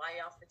shakers fly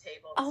off the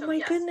table." Oh, so, my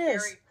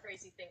goodness. Very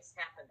crazy things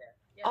happen there.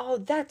 Yeah. Oh,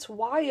 that's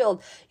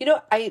wild.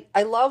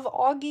 I love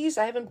Augie's.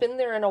 I haven't been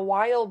there in a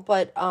while,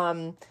 but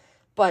I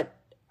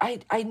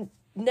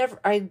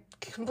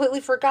completely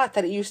forgot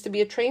that it used to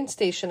be a train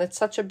station. It's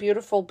such a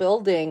beautiful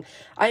building.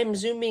 I am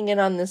zooming in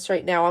on this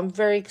right now. I'm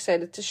very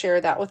excited to share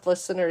that with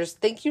listeners.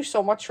 Thank you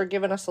so much for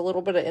giving us a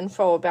little bit of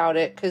info about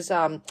it, because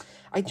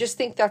I just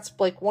think that's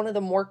like one of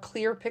the more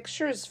clear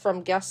pictures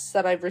from guests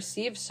that I've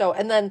received. So,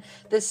 and then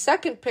the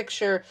second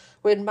picture,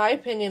 in my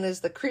opinion,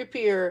 is the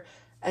creepier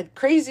and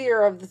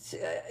crazier of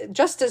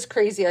just as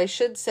crazy, I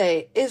should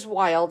say, is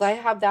wild. I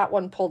have that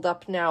one pulled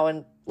up now,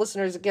 and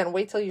listeners, again,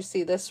 wait till you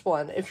see this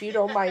one, if you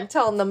don't mind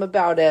telling them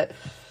about it.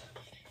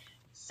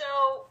 So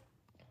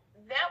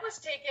that was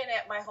taken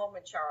at my home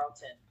in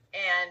Charlton,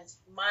 and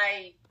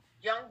my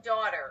young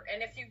daughter,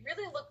 and if you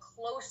really look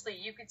closely,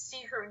 you could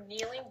see her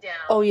kneeling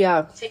down. Oh,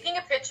 yeah. Taking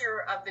a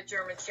picture of the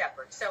German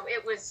Shepherd. So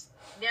it was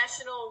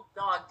National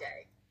Dog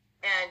Day,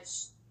 and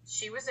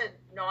she was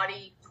a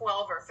naughty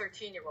 12 or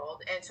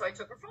 13-year-old, and so I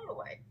took her phone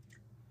away.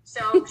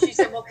 So she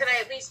said, well, can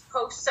I at least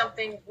post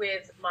something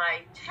with my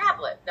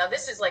tablet? Now,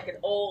 this is like an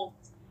old,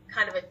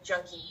 kind of a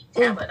junky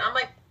tablet. I'm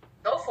like,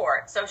 go for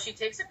it. So she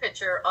takes a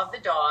picture of the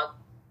dog,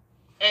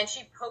 and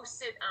she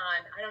posts it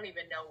on, I don't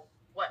even know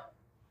what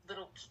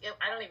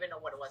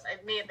it was.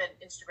 It may have been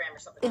Instagram or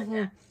something like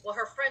that. Well,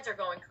 her friends are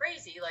going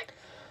crazy. Like,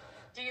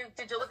 did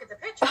you look at the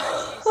picture?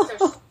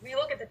 We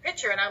look at the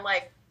picture, and I'm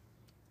like,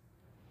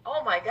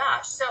 oh, my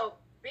gosh. So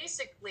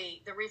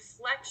basically, the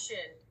reflection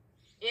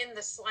in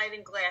the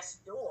sliding glass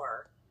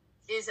door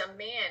is a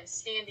man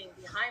standing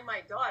behind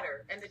my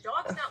daughter, and the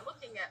dog's not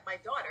looking at my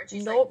daughter. And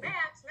she's like,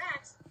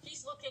 Max,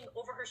 he's looking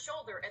over her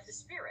shoulder at the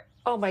spirit.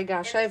 Oh my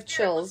gosh, I have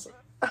chills.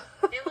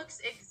 It looks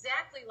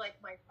exactly like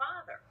my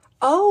father.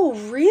 Oh,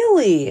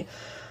 really?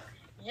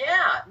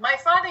 Yeah. My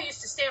father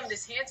used to stand with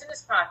his hands in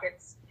his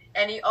pockets,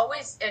 and he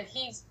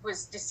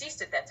was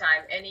deceased at that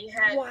time, and he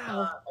had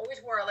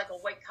always wore like a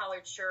white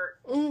collared shirt.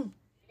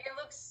 It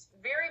looks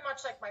very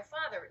much like my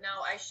father.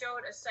 Now, I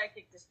showed a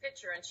psychic this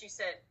picture, and she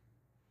said,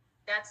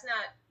 that's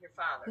not your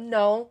father.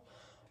 No.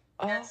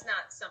 That's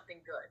not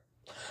something good.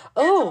 That's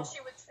Oh. all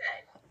she would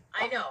say.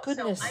 I Oh, know. So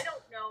goodness. I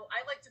don't know.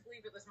 I like to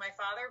believe it was my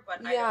father, but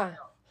I don't Yeah.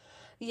 know.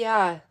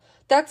 Yeah.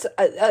 That's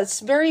a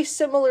very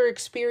similar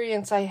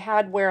experience I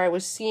had where I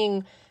was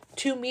seeing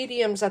two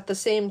mediums at the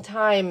same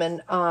time,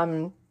 and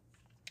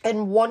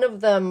one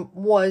of them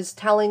was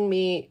telling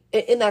me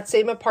in that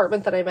same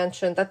apartment that I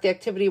mentioned that the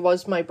activity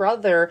was my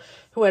brother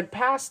who had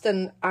passed,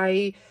 and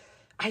I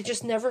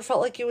just never felt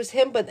like it was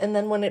him. But and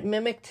then when it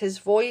mimicked his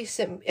voice,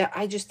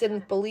 I just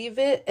didn't believe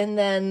it. And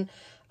then,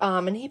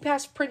 and he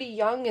passed pretty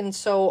young, and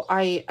so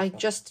I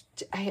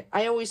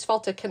always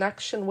felt a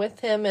connection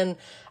with him, and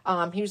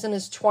he was in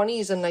his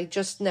 20s, and I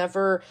just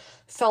never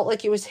felt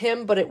like it was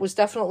him, but it was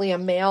definitely a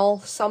male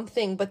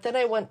something. But then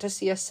I went to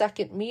see a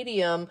second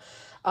medium,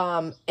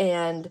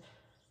 and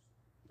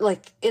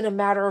like in a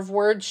matter of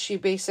words, she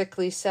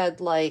basically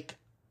said like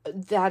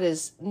that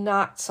is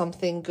not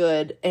something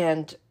good,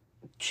 and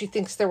she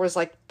thinks there was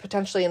like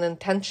potentially an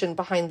intention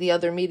behind the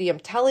other medium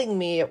telling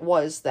me it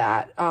was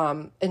that.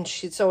 And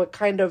so it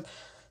kind of,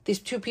 these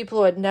two people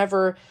who had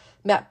never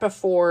met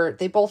before,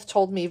 they both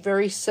told me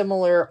very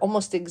similar,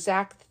 almost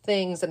exact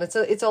things. And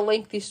it's a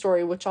lengthy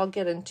story, which I'll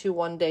get into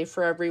one day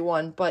for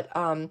everyone. But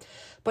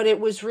it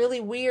was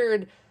really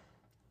weird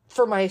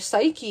for my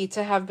psyche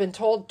to have been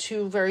told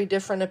two very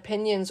different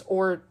opinions,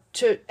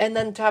 and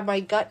then to have my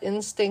gut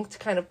instinct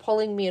kind of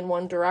pulling me in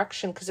one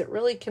direction, because it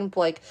really can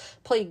like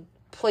play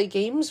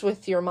games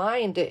with your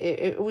mind.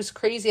 It was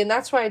crazy, and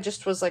that's why I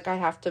just was like, I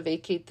have to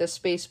vacate this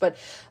space. But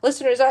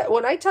listeners,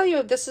 when I tell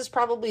you this is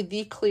probably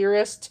the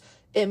clearest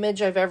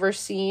image I've ever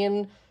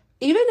seen,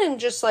 even in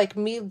just like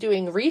me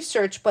doing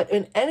research, but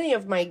in any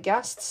of my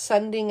guests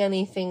sending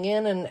anything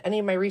in and any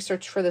of my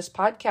research for this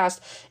podcast,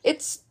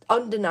 it's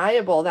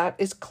undeniable that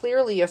is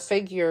clearly a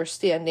figure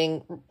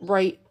standing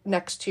right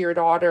next to your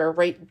daughter,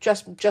 right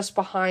just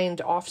behind,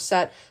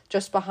 offset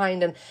just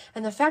behind, and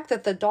the fact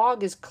that the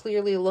dog is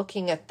clearly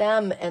looking at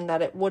them, and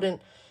that it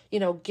wouldn't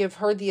give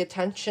her the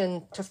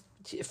attention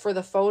for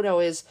the photo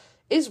is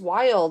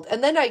wild.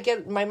 And then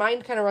my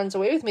mind kind of runs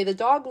away with me. The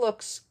dog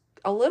looks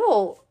a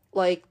little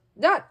like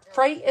not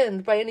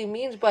frightened by any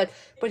means, but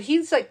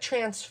he's like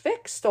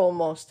transfixed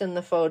almost in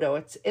the photo.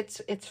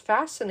 It's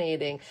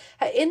fascinating.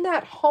 In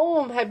that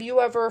home, have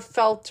you ever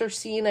felt or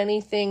seen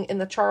anything in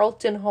the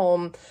Charlton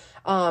home?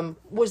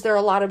 Was there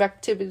a lot of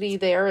activity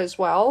there as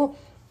well?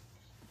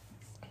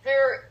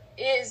 There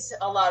is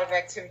a lot of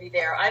activity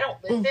there. I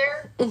don't live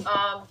there,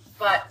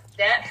 but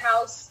that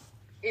house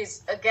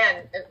is,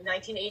 again,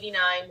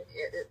 1989.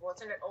 It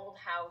wasn't an old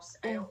house.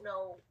 I don't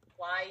know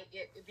why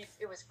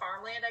it was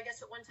farmland, I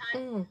guess, at one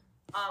time.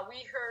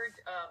 We heard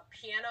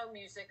piano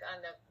music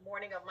on the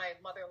morning of my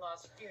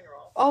mother-in-law's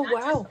funeral. Oh, Not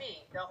wow. just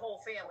me, the whole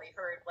family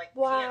heard like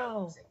Wow. piano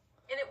music.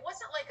 And it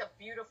wasn't like a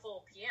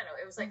beautiful piano.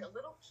 It was like a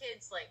little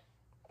kid's like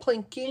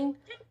plinking.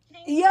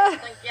 Yeah.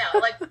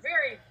 Like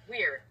very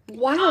weird.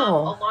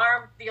 Wow.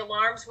 The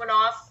alarms went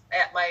off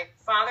at my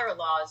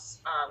father-in-law's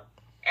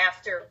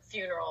after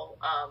funeral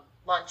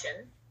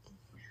luncheon.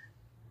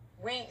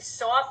 We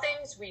saw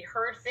things, we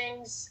heard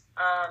things.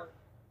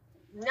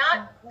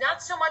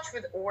 Not so much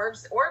with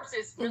orbs. Orbs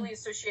is really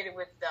associated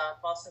with the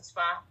Boston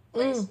Spa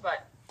place,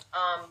 but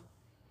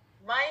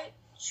my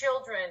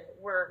children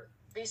were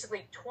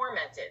basically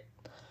tormented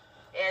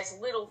as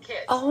little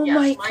kids. Oh,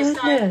 yes, my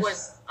goodness. Son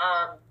was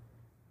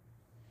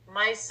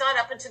my son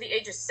up until the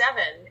age of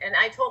 7, and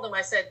I told him,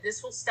 I said,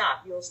 this will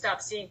stop. You'll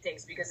stop seeing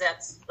things because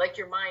that's like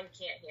your mind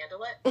can't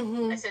handle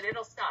it. I said,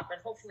 it'll stop. And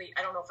hopefully,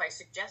 I don't know if I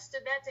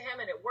suggested that to him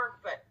and it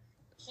worked, but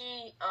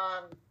he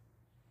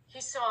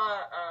saw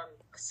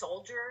a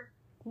soldier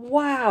in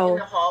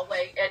the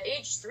hallway. At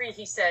age 3,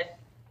 he said,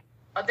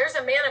 there's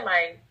a man in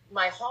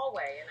my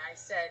hallway. And I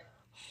said,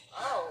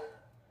 oh,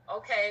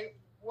 okay.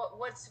 What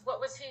was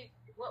he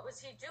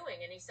doing?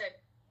 And he said,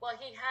 well,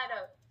 he had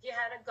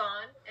a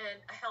gun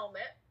and a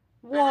helmet.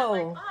 Whoa.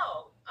 And I'm like,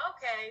 oh,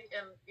 okay.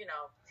 And,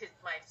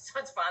 my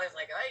son's father's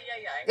like, oh,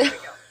 yeah, here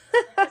we go.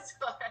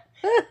 So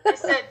I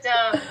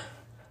said,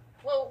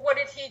 well, what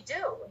did he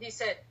do? He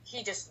said,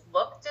 he just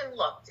looked and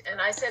looked.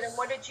 And I said, and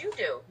what did you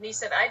do? And he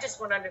said, I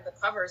just went under the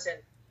covers.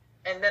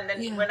 And then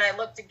when I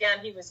looked again,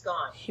 he was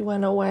gone. He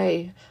went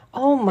away.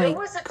 Oh, my There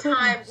was a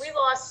time we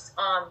lost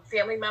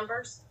family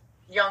members,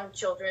 young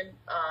children,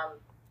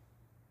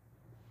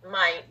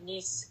 my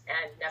niece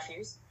and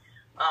nephews.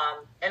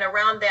 And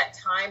around that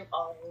time,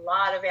 a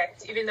lot of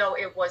even though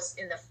it was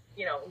in the,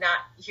 not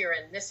here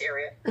in this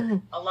area,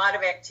 a lot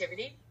of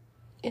activity.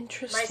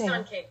 Interesting. My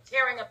son came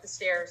tearing up the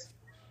stairs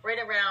right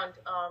around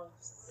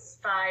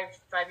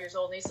 5 years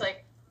old. And he's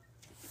like,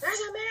 there's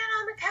a man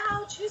on the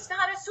couch. He's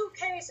got a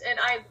suitcase. And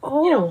I,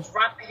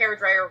 dropped the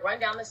hairdryer, run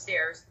down the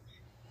stairs.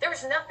 There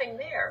was nothing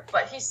there.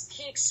 But he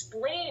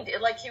explained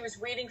it like he was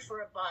waiting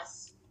for a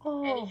bus.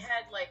 And he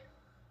had like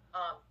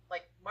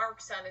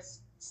marks on his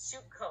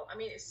suit coat. I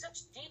mean, it's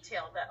such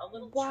detail that a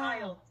little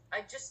child,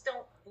 I just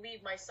don't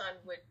believe my son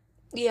would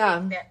take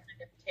that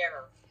kind of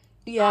terror.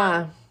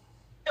 Yeah.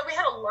 So we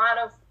had a lot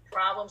of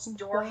problems,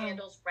 door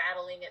handles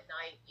rattling at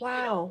night.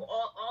 Wow.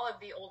 All of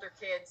the older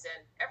kids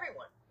and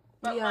everyone.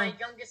 But my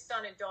youngest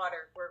son and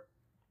daughter were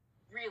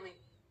really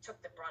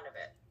took the brunt of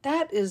it.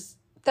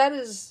 That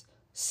is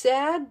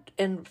sad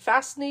and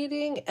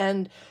fascinating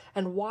and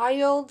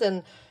wild,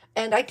 and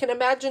I can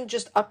imagine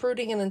just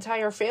uprooting an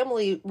entire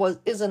family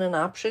isn't an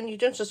option. You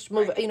don't just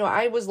move. Right.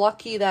 I was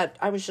lucky that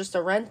I was just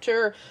a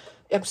renter.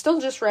 I'm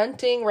still just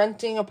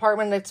renting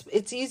apartment.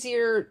 It's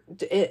easier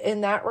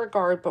in that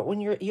regard. But when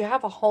you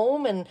have a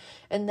home and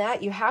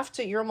that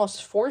you're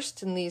almost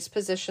forced in these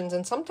positions.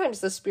 And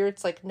sometimes the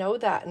spirits like know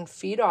that and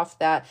feed off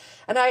that.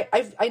 And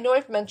I know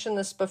I've mentioned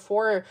this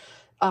before.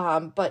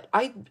 But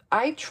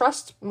I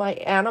trust my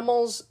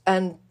animals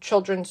and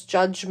children's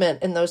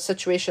judgment in those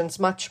situations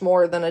much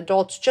more than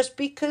adults, just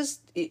because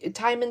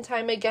time and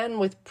time again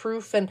with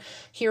proof and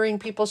hearing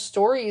people's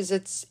stories,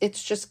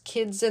 it's just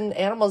kids and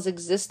animals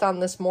exist on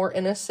this more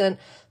innocent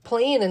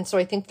plane. And so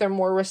I think they're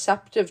more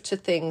receptive to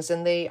things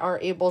and they are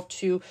able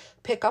to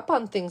pick up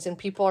on things, and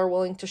people are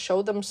willing to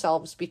show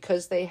themselves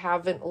because they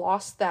haven't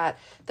lost that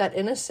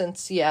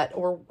innocence yet,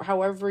 or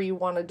however you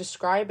want to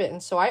describe it.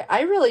 And so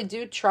I really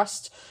do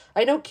trust.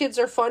 I know kids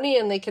are funny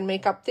and they can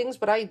make up things,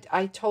 but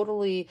I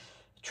totally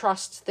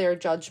trust their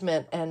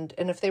judgment. And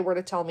if they were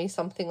to tell me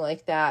something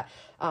like that,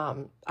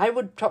 I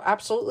would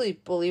absolutely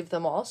believe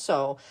them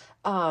also.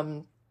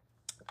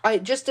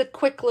 Just a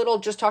quick little,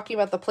 just talking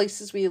about the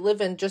places we live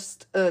in,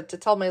 just to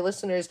tell my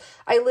listeners,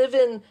 I live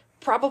in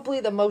probably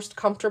the most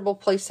comfortable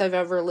place I've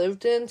ever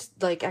lived in,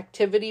 like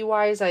activity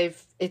wise.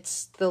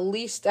 It's the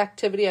least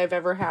activity I've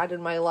ever had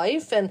in my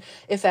life, and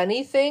if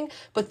anything.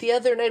 But the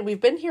other night,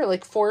 we've been here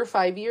like 4 or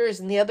 5 years,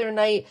 and the other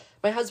night,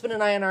 my husband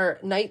and I on our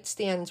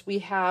nightstands, we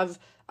have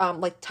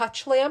like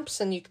touch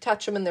lamps, and you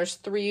touch them and there's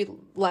 3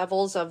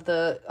 levels of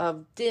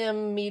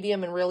dim,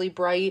 medium, and really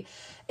bright.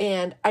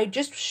 And I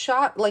just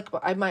shot,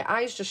 my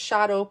eyes just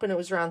shot open. It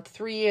was around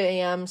 3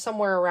 a.m.,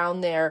 somewhere around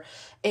there.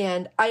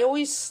 And I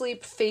always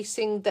sleep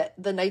facing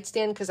the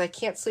nightstand because I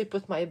can't sleep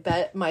with my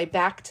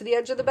back to the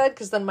edge of the bed,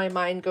 because then my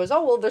mind goes,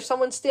 oh, well, there's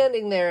someone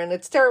standing there. And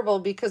it's terrible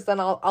because then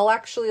I'll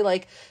actually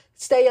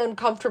stay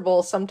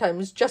uncomfortable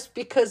sometimes just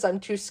because I'm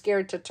too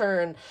scared to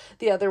turn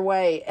the other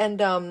way. And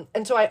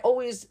so I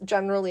always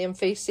generally am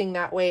facing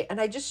that way. And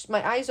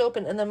my eyes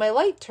open and then my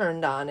light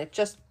turned on. It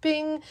just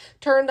bing,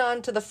 turned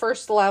on to the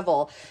first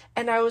level.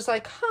 And I was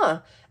like, huh.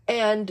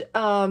 And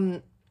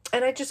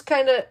I just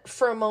kind of,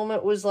 for a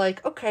moment, was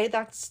like, okay,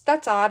 that's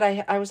odd.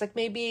 I was like,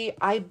 maybe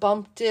I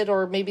bumped it,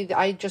 or maybe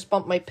I just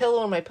bumped my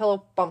pillow and my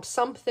pillow bumped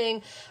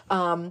something.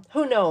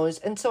 Who knows?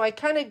 And so I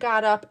kind of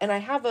got up, and I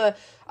have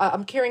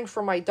I'm caring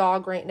for my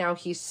dog right now.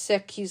 He's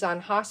sick. He's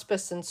on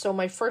hospice. And so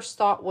my first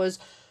thought was,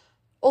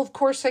 well, of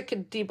course I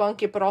could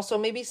debunk it, but also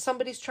maybe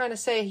somebody's trying to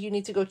say you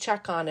need to go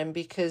check on him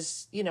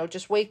because,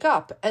 just wake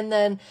up. And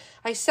then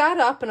I sat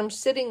up and I'm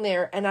sitting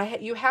there,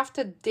 and you have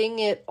to ding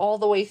it all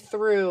the way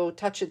through,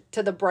 touch it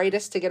to the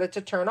brightest to get it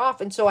to turn off.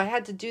 And so I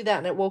had to do that,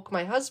 and it woke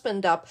my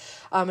husband up.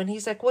 And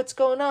he's like, what's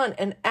going on?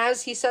 And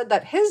as he said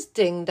that, his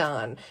dinged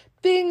on.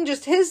 Bing,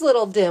 just his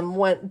little dim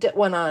went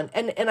on.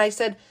 And I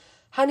said,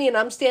 honey, and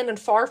I'm standing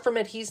far from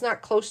it. He's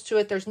not close to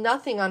it. There's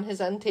nothing on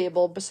his end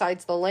table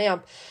besides the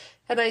lamp.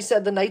 And I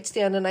said, the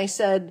nightstand, and I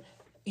said,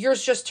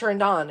 yours just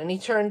turned on. And he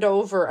turned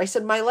over. I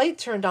said, my light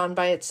turned on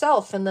by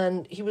itself. And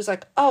then he was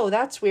like, oh,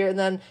 that's weird. And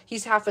then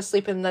he's half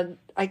asleep. And then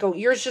I go,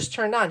 yours just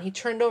turned on. He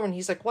turned over and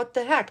he's like, what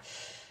the heck?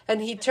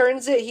 And he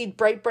turns it, he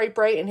bright.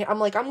 And I'm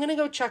like, I'm going to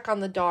go check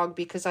on the dog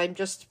because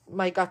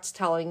my gut's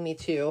telling me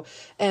to.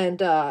 And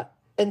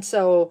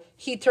so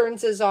he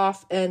turns his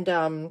off, and,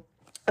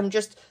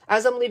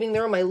 as I'm leaving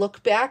the room, I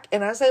look back,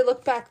 and as I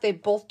look back, they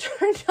both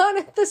turned on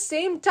at the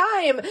same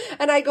time.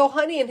 And I go,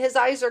 honey, and his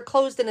eyes are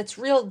closed, and it's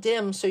real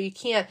dim, so you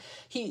can't,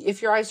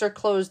 if your eyes are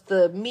closed,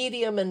 the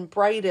medium and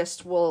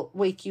brightest will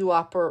wake you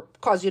up or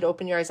cause you to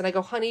open your eyes. And I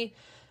go, honey,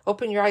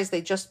 open your eyes.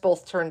 They just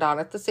both turned on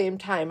at the same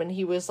time. And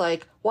he was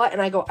like, what?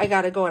 And I go, I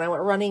gotta go. And I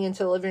went running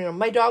into the living room.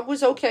 My dog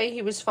was okay.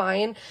 He was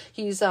fine.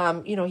 He's,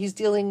 he's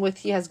dealing with,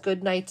 he has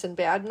good nights and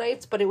bad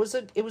nights, but it was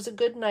a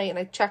good night. And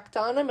I checked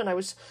on him, and I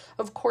was,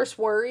 of course,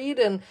 worried.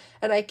 And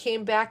I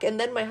came back, and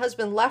then my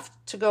husband left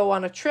to go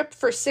on a trip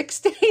for 6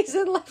 days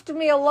and left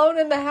me alone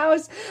in the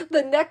house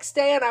the next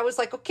day. And I was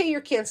like, okay,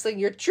 you're canceling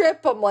your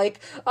trip. I'm like,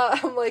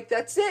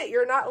 that's it.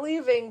 You're not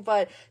leaving.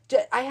 But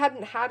I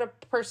hadn't had a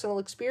personal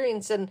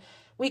experience, and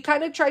we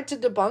kind of tried to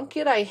debunk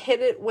it. I hit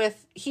it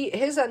with,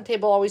 his end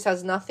table always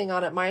has nothing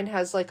on it. Mine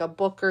has like a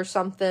book or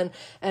something.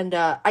 And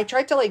I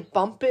tried to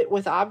bump it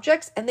with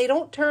objects, and they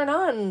don't turn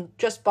on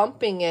just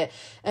bumping it.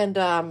 And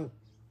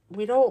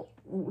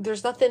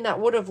there's nothing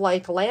that would have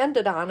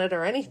landed on it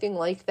or anything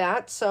like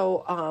that.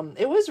 So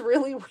it was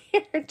really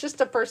weird. Just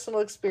a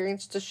personal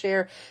experience to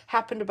share.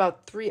 Happened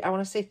about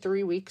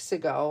 3 weeks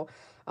ago.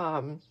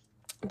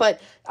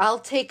 But I'll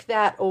take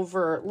that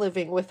over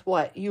living with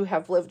what you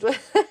have lived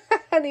with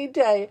any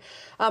day.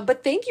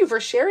 But thank you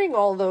for sharing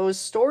all those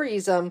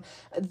stories.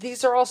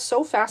 These are all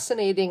so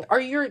fascinating.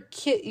 Are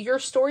your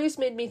stories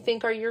made me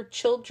think, are your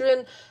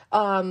children,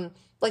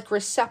 like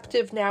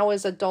receptive now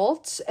as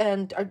adults,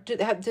 and do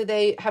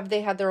they have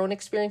they had their own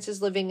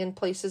experiences living in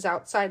places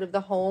outside of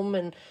the home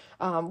and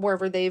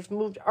wherever they've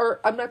moved?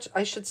 Or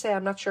I should say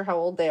I'm not sure how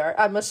old they are.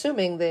 I'm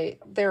assuming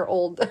they're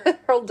old,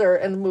 older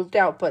and moved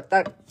out, but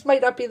that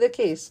might not be the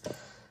case.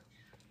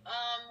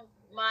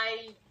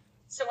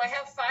 So I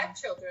have 5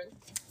 children.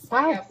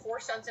 Wow. I have 4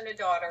 sons and a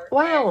daughter.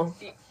 Wow. And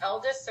the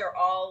eldest are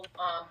all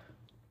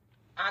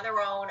on their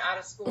own, out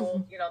of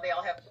school. You know, they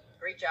all have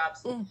great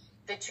jobs.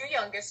 The 2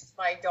 youngest,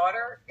 my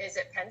daughter is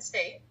at Penn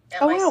State,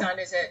 and my son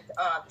is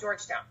at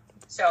Georgetown.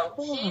 So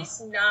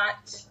he's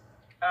not.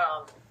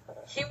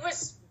 He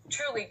was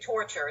truly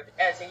tortured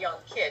as a young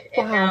kid,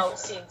 and now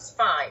seems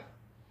fine.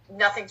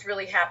 Nothing's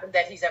really happened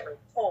that he's ever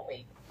told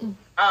me.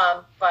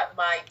 But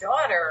my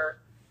daughter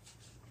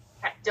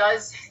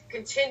does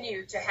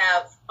continue to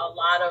have a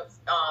lot of,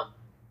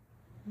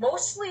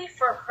 mostly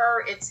for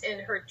her, it's in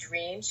her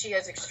dreams. She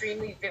has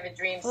extremely vivid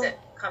dreams that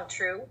come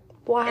true.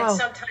 Wow. And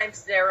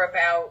sometimes they're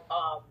about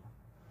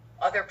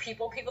other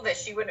people that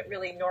she wouldn't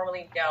really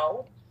normally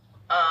know.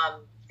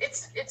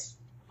 It's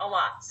a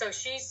lot. So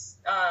she's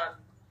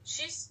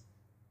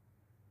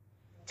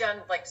done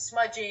like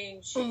smudging.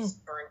 She's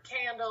burned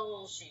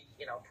candles. She,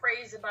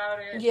 prays about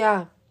it.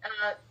 Yeah.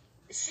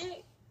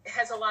 She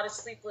has a lot of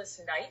sleepless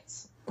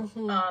nights.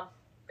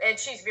 And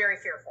she's very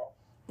fearful.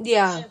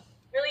 Yeah. She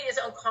really is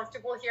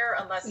uncomfortable here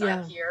unless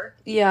I'm here.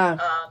 Yeah.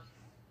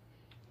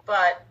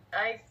 But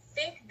I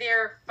think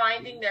they're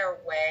finding their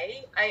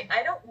way.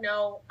 I don't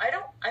know.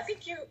 I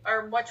think you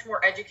are much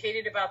more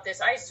educated about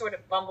this. I sort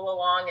of bumble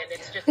along and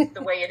it's just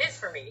the way it is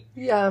for me.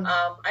 Yeah.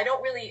 I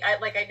don't really, I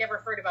never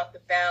heard about the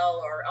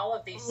bell or all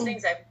of these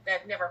things.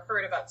 I've never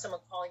heard about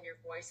someone calling your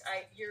voice.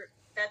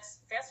 That's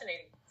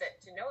fascinating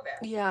to know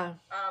that. Yeah.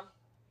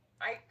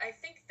 I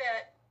think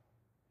that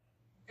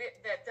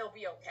they'll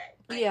be okay.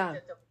 I Yeah. think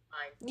that they'll be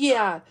fine.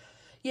 Yeah.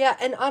 Yeah.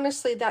 And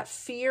honestly, that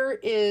fear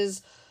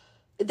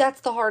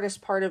that's the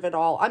hardest part of it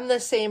all. I'm the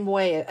same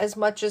way. As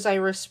much as I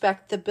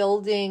respect the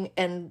building,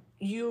 and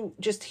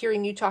just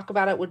hearing you talk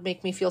about it would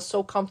make me feel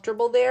so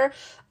comfortable there,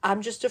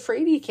 I'm just a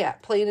fraidy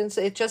cat, plain and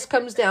simple. It just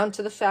comes down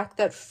to the fact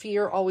that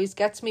fear always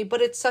gets me, but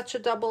it's such a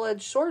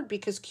double-edged sword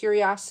because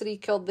curiosity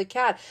killed the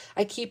cat.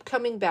 I keep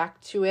coming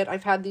back to it.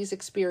 I've had these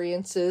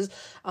experiences.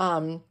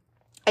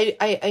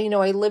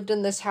 I lived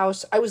in this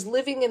house. I was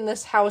living in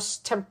this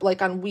house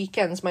like on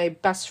weekends. My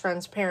best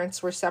friend's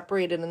parents were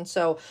separated, and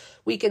so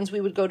weekends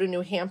we would go to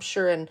New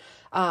Hampshire, and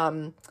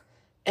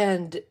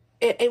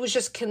it was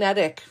just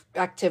kinetic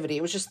activity.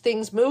 It was just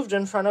things moved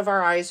in front of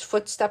our eyes.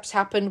 Footsteps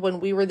happened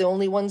when we were the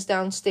only ones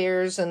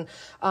downstairs, and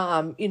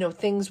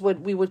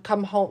we would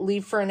come home,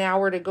 leave for an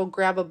hour to go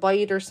grab a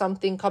bite or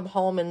something, come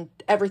home, and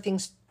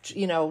everything's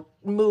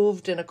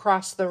moved and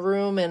across the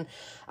room. And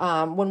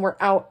when we're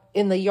out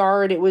in the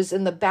yard, it was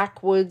in the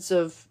backwoods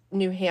of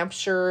New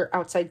Hampshire,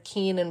 outside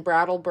Keene and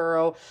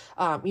Brattleboro.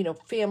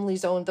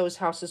 Families owned those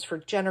houses for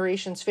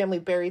generations. Family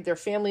buried their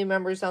family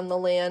members on the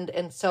land.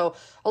 And so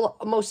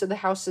most of the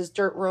houses,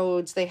 dirt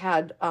roads, they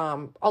had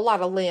a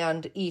lot of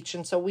land each.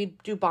 And so we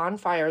do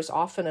bonfires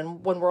often.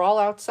 And when we're all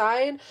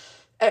outside,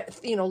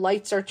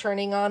 lights are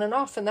turning on and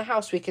off in the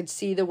house. We could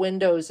see the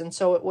windows. And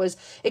so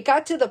it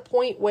got to the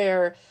point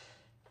where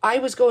I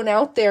was going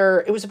out there.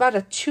 It was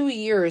about 2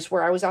 years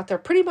where I was out there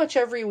pretty much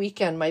every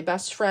weekend. My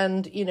best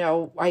friend,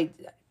 I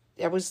think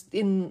I was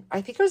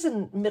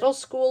in middle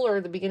school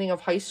or the beginning of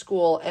high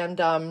school.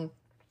 And,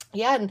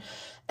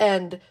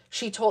 and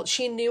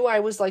she knew I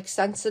was like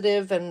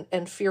sensitive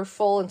and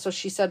fearful. And so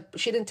she said,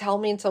 she didn't tell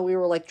me until we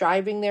were like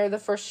driving there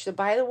she said,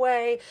 by the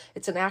way,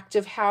 it's an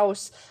active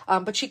house.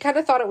 But she kind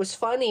of thought it was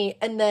funny.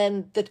 And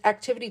then the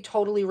activity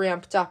totally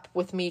ramped up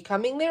with me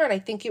coming there. And I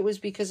think it was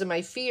because of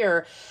my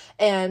fear.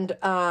 And,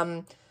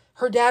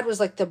 her dad was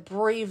like the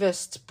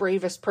bravest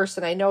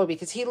person I know,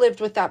 because he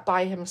lived with that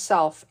by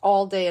himself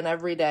all day and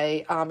every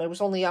day. It was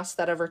only us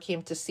that ever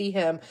came to see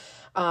him.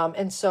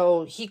 And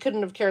so he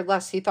couldn't have cared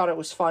less. He thought it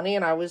was funny.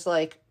 And I was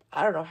like,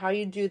 I don't know how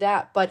you do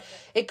that. But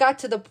it got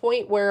to the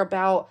point where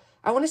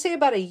I want to say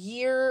about a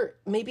year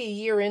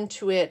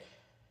into it,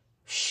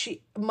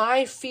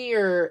 my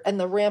fear and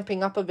the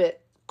ramping up of it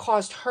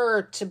caused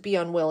her to be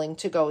unwilling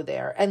to go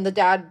there. And the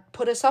dad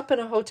put us up in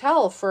a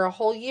hotel for a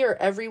whole year,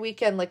 every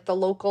weekend, like the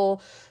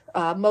local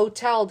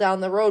motel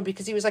down the road,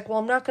 because he was like, well,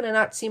 I'm not going to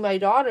not see my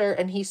daughter.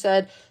 And he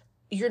said,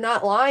 you're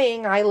not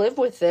lying. I live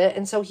with it.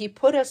 And so he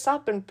put us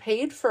up and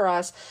paid for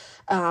us.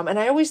 And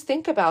I always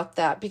think about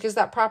that because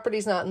that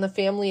property's not in the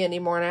family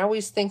anymore. And I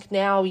always think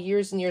now,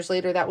 years and years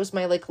later, that was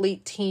my like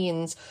late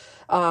teens,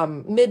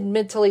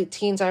 mid to late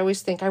teens. I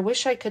always think I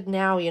wish I could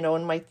now,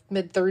 in my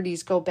mid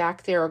 30s, go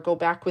back there or go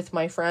back with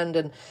my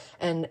friend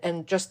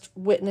and just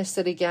witness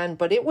it again.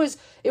 But it was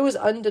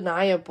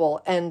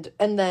undeniable. And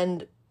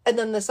then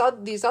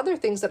these other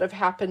things that have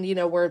happened,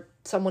 where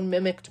someone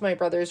mimicked my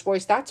brother's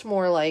voice, that's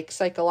more like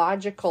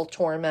psychological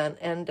torment.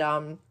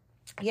 And,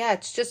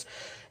 it's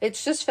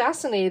just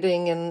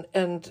fascinating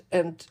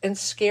and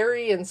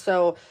scary. And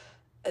so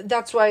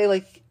that's why,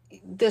 like,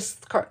 this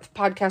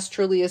podcast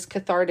truly is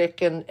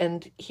cathartic,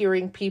 and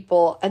hearing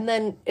people, and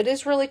then it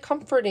is really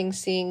comforting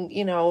seeing,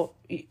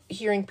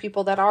 hearing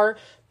people that are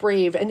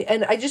brave.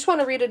 And I just want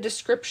to read a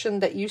description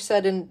that you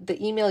said in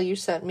the email you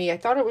sent me. I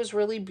thought it was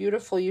really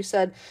beautiful. You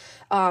said,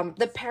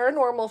 the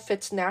paranormal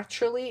fits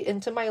naturally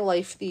into my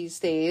life these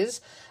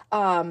days.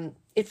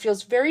 It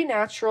feels very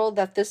natural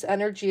that this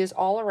energy is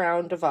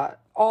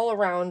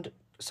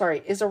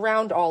is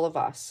around all of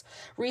us.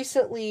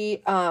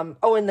 Recently,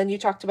 and then you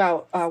talked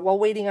about, while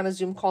waiting on a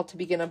Zoom call to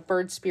begin, a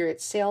bird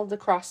spirit sailed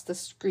across the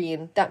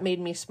screen that made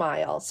me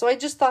smile. So I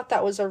just thought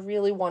that was a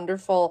really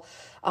wonderful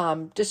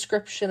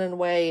description and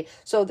way.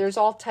 So there's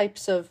all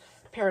types of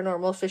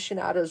paranormal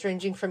aficionados,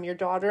 ranging from your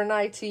daughter and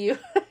I to you,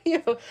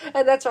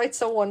 and that's why it's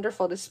so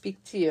wonderful to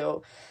speak to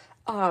you.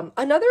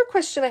 Another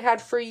question I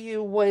had for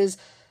you was,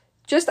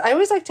 I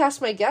always like to ask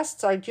my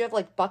guests, do you have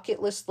like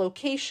bucket list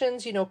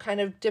locations,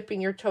 kind of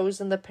dipping your toes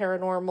in the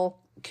paranormal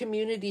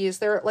community? Is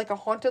there like a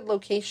haunted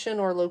location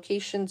or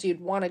locations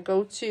you'd want to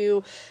go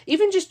to?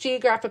 Even just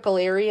geographical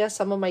area.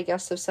 Some of my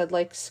guests have said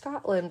like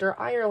Scotland or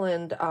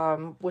Ireland,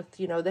 with,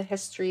 the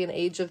history and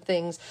age of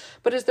things.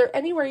 But is there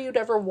anywhere you'd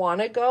ever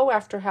want to go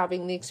after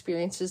having the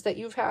experiences that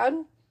you've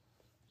had?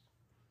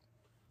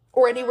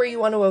 Or anywhere you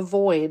want to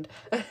avoid?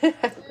 No,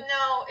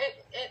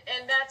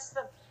 and that's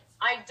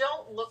I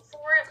don't look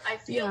for it. I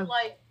feel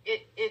like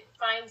it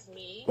finds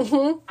me.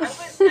 Mm-hmm. I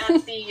was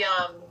at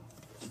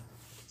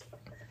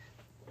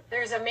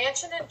there's a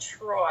mansion in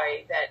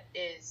Troy that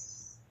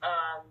is,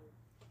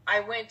 I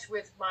went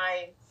with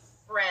my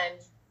friend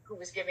who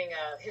was giving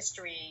a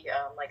history,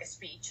 like a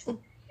speech. And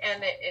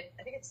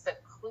I think it's the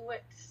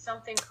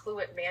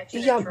Cluett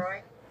Mansion in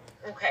Troy.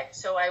 Okay,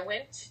 so I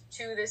went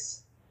to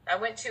this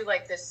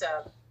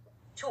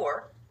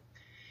tour,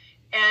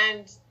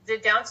 and the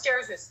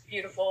downstairs was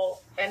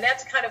beautiful, and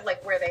that's kind of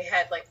like where they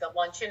had like the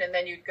luncheon, and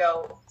then you'd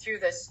go through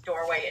this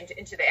doorway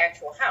into the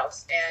actual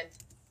house. And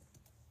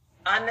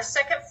on the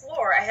second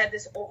floor, I had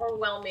this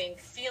overwhelming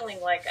feeling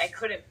like I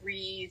couldn't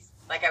breathe,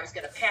 like I was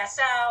going to pass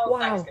out, wow.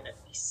 I was going to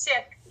be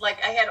sick, like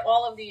I had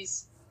all of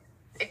these,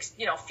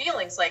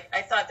 feelings, like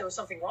I thought there was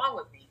something wrong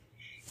with me.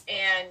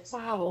 And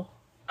wow.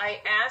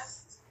 I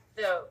asked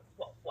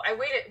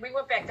we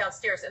went back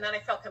downstairs, and then I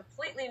felt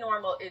completely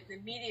normal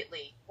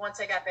immediately once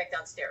I got back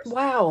downstairs.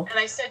 Wow. And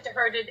I said to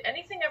her, did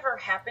anything ever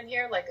happen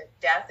here, like a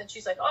death? And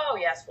she's like, oh,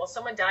 yes. Well,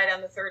 someone died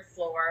on the third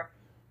floor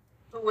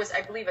who was,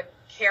 I believe, a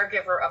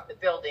caregiver of the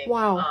building.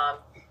 Wow.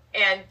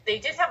 And they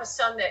did have a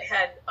son that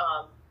had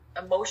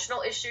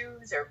emotional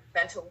issues or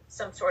mental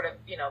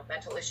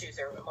issues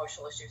or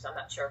emotional issues, I'm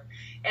not sure.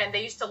 And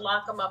they used to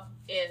lock him up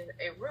in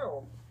a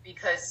room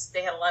because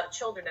they had a lot of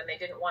children and they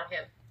didn't want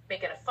him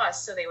making a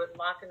fuss, so they would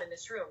lock him in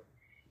this room.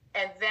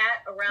 And that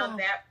around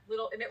that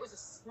little, and it was a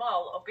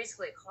small,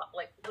 basically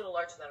like a little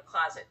larger than a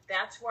closet.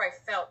 That's where I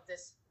felt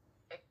this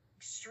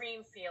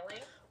extreme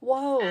feeling.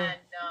 Whoa. And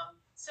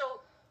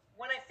so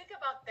when I think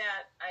about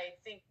that, I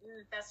think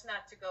that's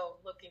not to go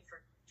looking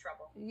for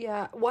trouble.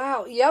 Yeah.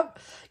 Wow. Yep.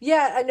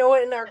 Yeah. I know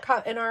in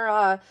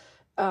our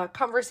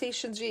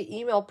conversations via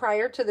email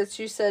prior to this,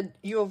 you said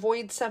you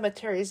avoid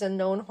cemeteries and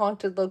known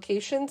haunted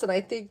locations, and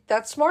I think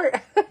that's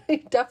smart.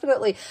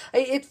 Definitely.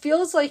 It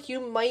feels like you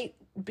might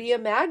be a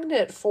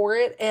magnet for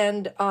it,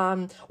 and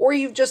or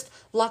you've just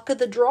luck of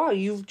the draw.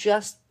 You've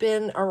just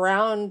been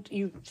around,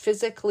 you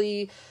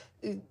physically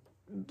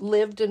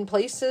lived in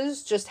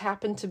places, just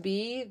happened to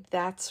be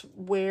that's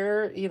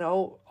where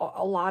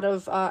a lot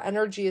of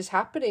energy is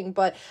happening.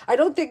 But I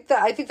think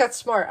that's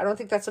smart. I don't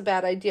think that's a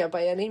bad idea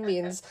by any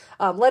means.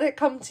 Let it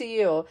come to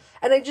you.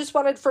 And I just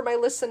wanted, for my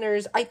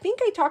listeners, I think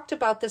I talked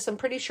about this, I'm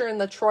pretty sure in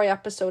the Troy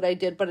episode I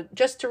did, but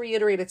just to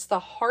reiterate, it's the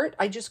Hart,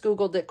 I just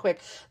Googled it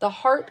quick, the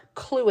Hart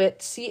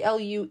Cluett,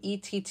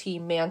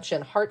 Cluett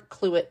Mansion, Hart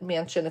Cluett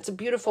Mansion. It's a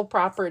beautiful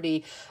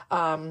property.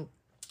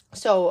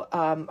 So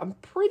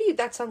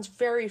that sounds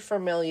very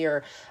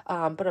familiar,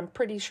 but I'm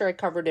pretty sure I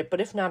covered it.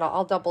 But if not,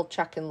 I'll double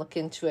check and look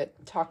into it,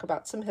 talk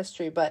about some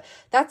history. But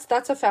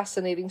that's a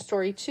fascinating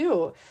story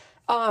too.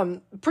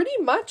 Pretty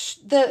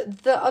much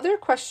the other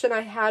question I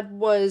had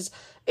was,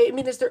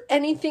 is there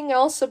anything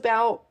else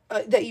about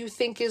that you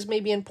think is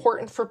maybe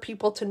important for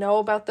people to know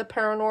about the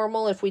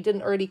paranormal if we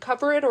didn't already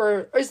cover it,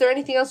 or is there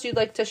anything else you'd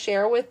like to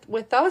share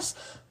with us?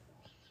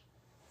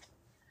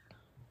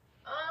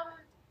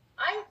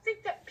 I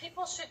think that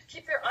people should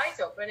keep their eyes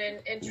open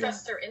and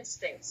trust their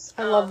instincts.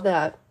 I love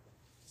that.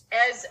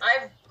 As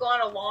I've gone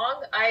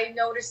along, I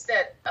noticed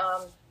that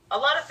a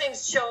lot of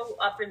things show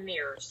up in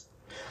mirrors.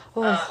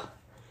 Oh.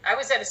 I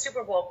was at a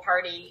Super Bowl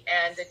party,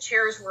 and the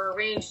chairs were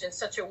arranged in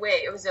such a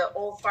way. It was an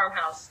old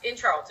farmhouse in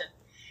Charlton.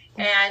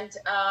 And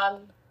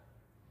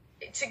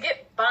to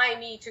get by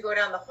me to go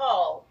down the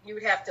hall, you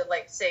would have to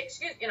say,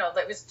 excuse,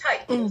 it was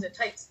tight. It was a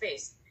tight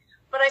space.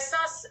 But I saw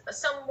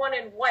someone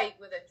in white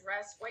with a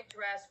white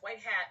dress, white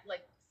hat,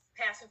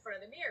 pass in front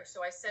of the mirror.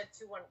 So I said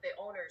to one of the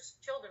owner's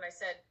children, I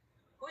said,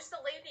 who's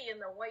the lady in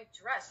the white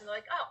dress? And they're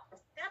like, oh,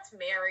 that's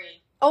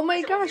Mary. Oh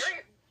my gosh.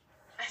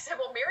 I said,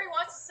 well, Mary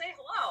wants to say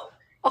hello.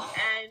 Oh.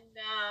 And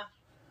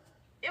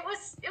it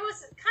was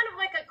kind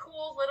of like a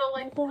cool little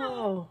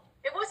Wow.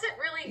 It wasn't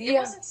really, it Yeah.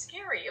 wasn't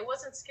scary. It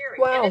wasn't scary.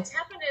 Wow. And it's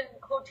happened in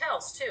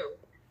hotels too,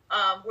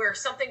 where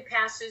something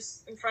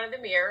passes in front of the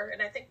mirror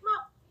and I think,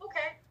 well,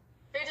 okay.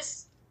 They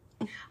just,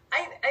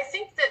 I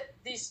think that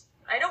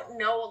I don't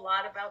know a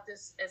lot about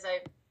this, as I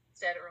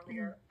said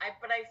earlier,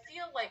 but I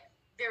feel like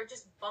they're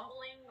just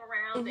bumbling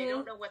around. They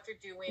don't know what they're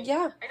doing.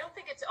 Yeah. I don't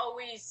think it's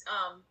always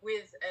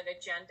with an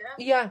agenda.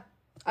 Yeah,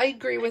 I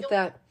agree with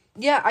that.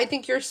 Yeah, I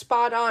think you're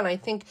spot on. I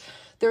think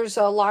there's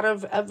a lot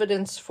of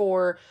evidence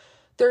for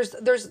there's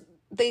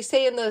they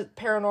say in the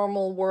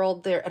paranormal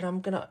world there, and I'm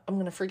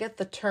gonna forget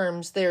the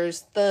terms.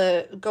 There's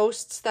the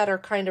ghosts that are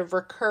kind of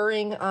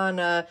recurring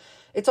on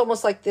it's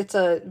almost like it's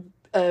a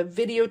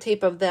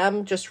videotape of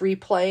them just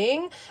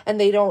replaying, and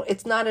they don't,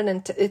 it's not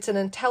it's an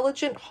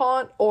intelligent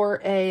haunt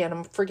and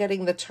I'm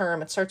forgetting the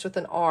term, it starts with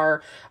an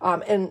R,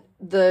 and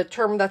the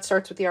term that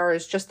starts with the R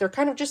is just, they're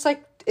kind of just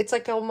like, it's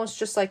like almost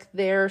just like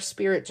their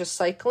spirit just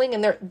cycling,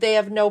 and they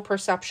have no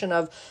perception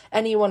of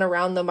anyone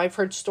around them. I've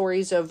heard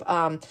stories of,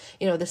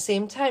 the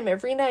same time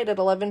every night at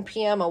 11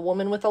 p.m. a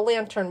woman with a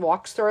lantern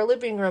walks through our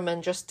living room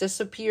and just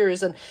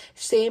disappears, and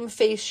same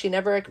face,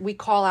 we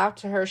call out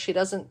to her, she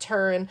doesn't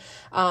turn.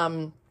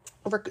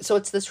 So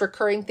it's this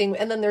recurring thing.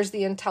 And then there's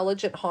the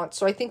intelligent haunt.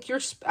 So I think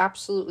you're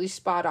absolutely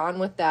spot on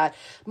with that.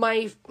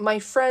 My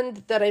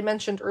friend that I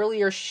mentioned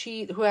earlier,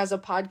 who has a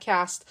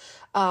podcast,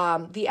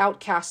 The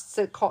Outcasts,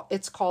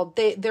 it's called,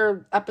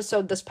 their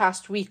episode this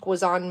past week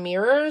was on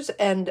mirrors.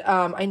 And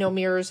I know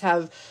mirrors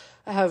have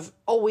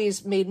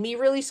always made me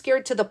really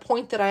scared, to the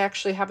point that I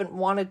actually haven't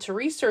wanted to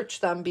research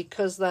them,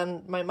 because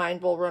then my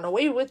mind will run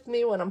away with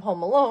me when I'm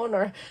home alone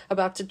or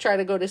about to try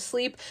to go to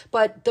sleep.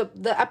 But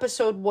the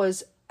episode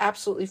was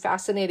absolutely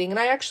fascinating, and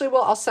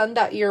I'll send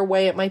that your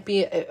way. It might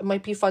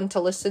be fun to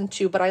listen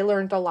to, but I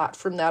learned a lot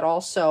from that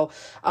also.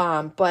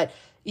 But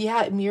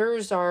yeah,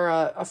 mirrors are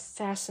a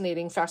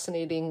fascinating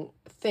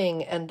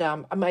thing. And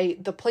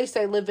the place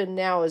I live in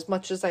now, as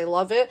much as I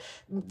love it,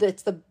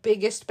 it's the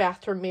biggest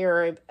bathroom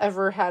mirror I've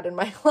ever had in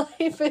my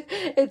life.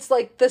 It's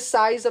like the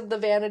size of the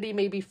vanity,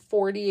 maybe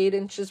 48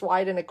 inches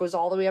wide, and it goes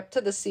all the way up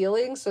to the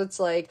ceiling. So it's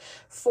like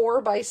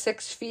 4 by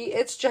 6 feet.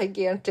 It's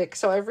gigantic.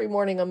 So every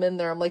morning I'm in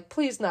there, I'm like,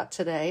 please not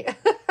today.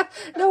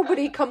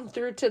 Nobody come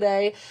through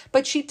today.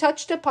 But she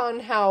touched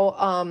upon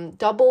how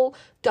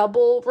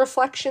double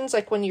reflections,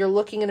 like when you're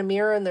looking in a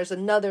mirror and there's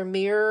another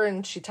mirror,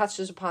 and she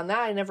touches upon that.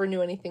 I never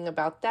knew anything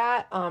about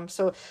that.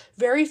 So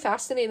very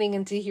fascinating,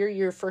 and to hear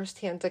your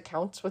firsthand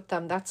accounts with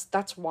them,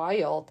 that's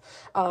wild.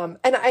 And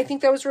I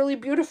think that was really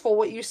beautiful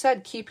what you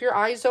said. Keep your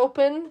eyes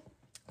open,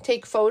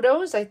 take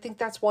photos. I think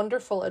that's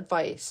wonderful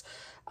advice.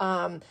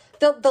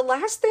 The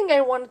last thing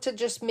I wanted to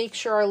just make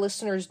sure our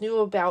listeners knew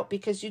about,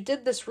 because you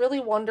did this really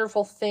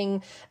wonderful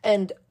thing,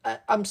 and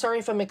I'm sorry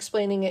if I'm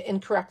explaining it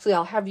incorrectly,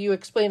 I'll have you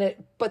explain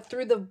it, but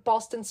through the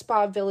Ballston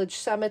Spa Village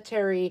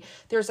Cemetery,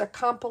 there's a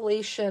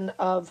compilation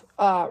of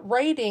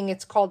writing.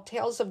 It's called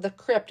Tales of the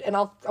Crypt, and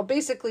I'll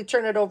basically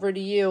turn it over to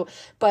you,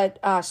 but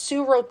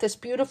Sue wrote this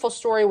beautiful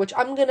story, which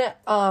I'm going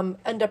to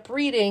end up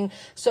reading,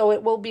 so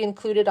it will be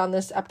included on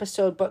this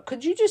episode. But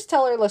could you just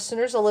tell our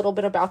listeners a little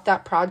bit about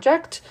that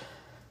project?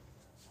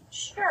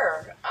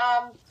 Sure.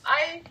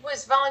 I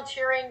was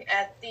volunteering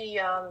at the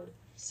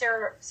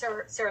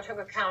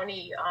Saratoga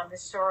County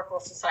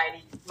Historical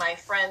Society. My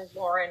friend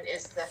Lauren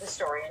is the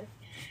historian.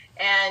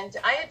 And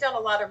I had done a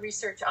lot of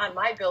research on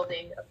my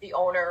building, the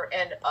owner,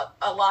 and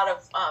a lot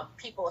of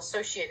people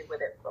associated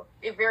with it.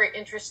 Very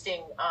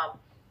interesting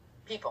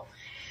people.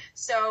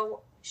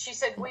 So she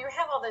said, well, you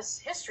have all this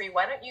history.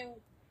 Why don't you,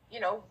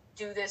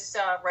 do this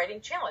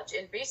writing challenge?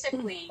 And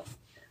basically,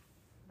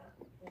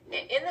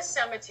 in the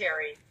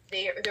cemetery,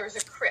 there was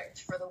a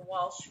crypt for the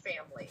Walsh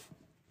family.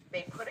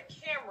 They put a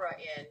camera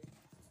in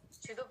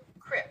to the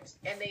crypt,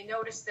 and they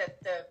noticed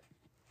that the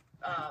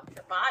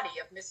body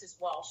of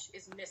Mrs. Walsh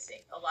is missing.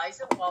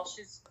 Eliza Walsh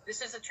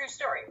this is a true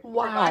story.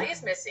 Wow. Her body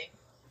is missing,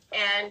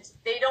 and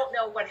they don't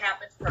know what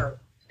happened to her.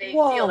 They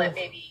feel that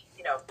maybe,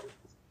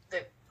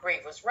 the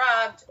grave was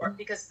robbed, or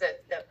because the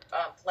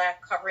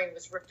black covering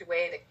was ripped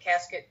away, the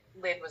casket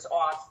lid was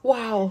off.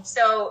 Wow.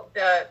 So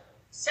the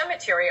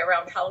cemetery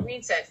around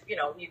Halloween said,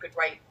 you could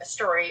write a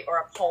story or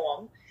a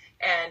poem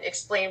and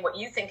explain what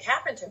you think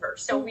happened to her.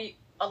 So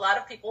a lot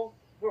of people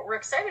were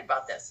excited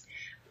about this.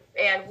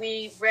 And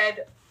we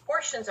read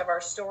portions of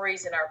our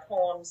stories and our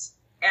poems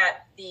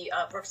at the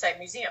Brookside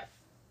Museum.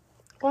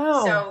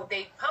 Wow. So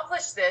they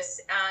published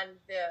this on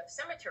the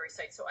cemetery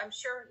site. So I'm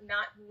sure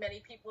not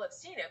many people have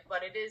seen it,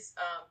 but it is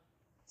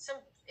some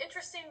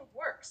interesting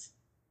works.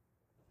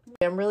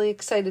 I'm really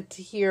excited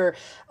to hear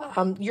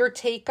your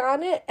take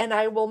on it, and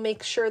I will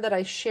make sure that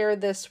I share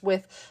this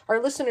with our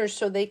listeners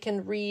so they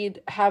can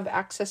have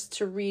access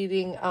to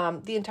reading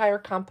the entire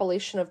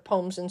compilation of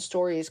poems and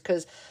stories,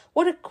 because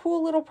what a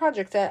cool little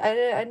project.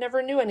 I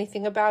never knew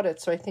anything about it,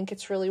 so I think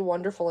it's really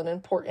wonderful and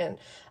important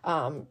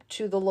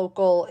to the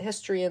local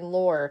history and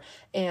lore.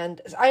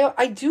 And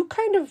I do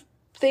kind of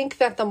think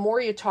that the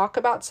more you talk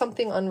about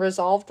something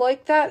unresolved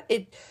like that,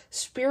 it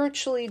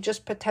spiritually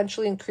just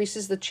potentially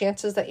increases the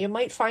chances that you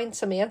might find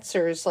some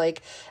answers,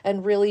 like,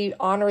 and really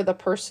honor the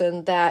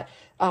person that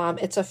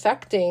it's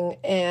affecting,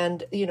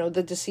 and, you know,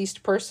 the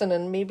deceased person.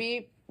 And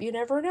maybe, you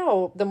never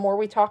know, the more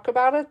we talk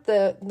about it,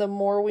 the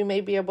more we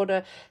may be able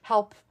to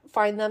help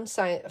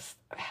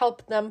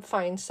them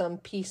find some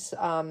peace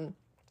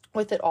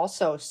with it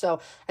also. So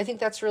I think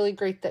that's really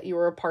great that you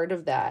were a part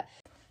of that.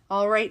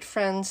 All right,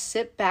 friends,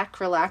 sit back,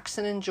 relax,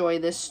 and enjoy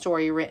this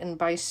story written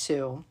by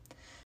Sue.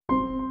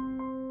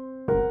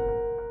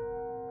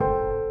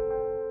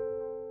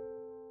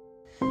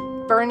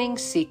 Burning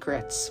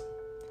secrets.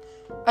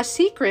 A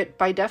secret,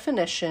 by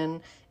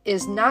definition,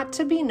 is not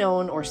to be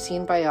known or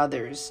seen by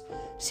others.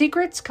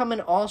 Secrets come in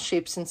all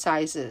shapes and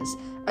sizes.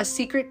 A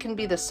secret can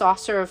be the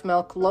saucer of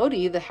milk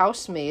Lodi, the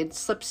housemaid,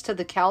 slips to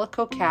the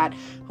calico cat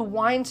who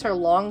winds her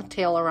long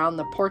tail around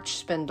the porch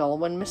spindle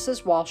when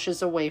Mrs. Walsh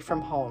is away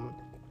from home.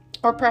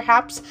 Or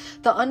perhaps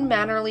the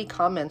unmannerly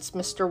comments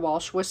Mr.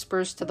 Walsh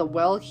whispers to the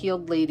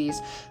well-heeled ladies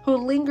who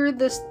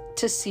lingered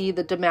to see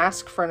the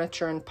damask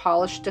furniture and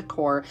polished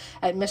decor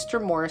at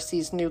Mr.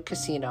 Morrissey's new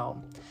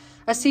casino.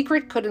 A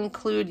secret could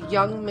include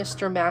young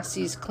Mr.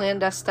 Massey's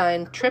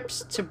clandestine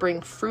trips to bring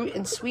fruit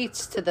and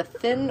sweets to the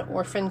thin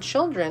orphan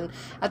children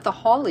at the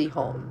Hawley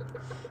home.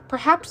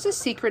 Perhaps the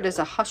secret is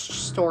a hushed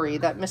story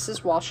that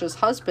Mrs. Walsh's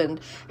husband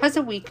has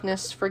a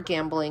weakness for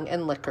gambling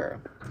and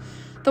liquor.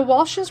 The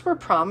Walshes were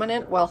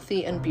prominent,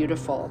 wealthy, and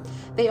beautiful.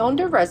 They owned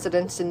a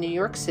residence in New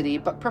York City,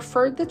 but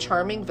preferred the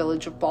charming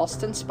village of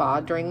Ballston Spa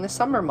during the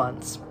summer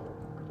months.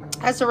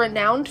 As a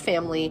renowned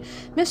family,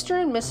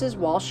 Mr. and Mrs.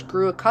 Walsh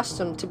grew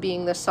accustomed to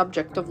being the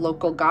subject of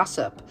local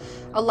gossip.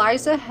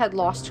 Eliza had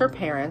lost her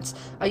parents,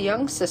 a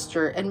young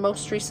sister, and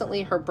most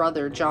recently her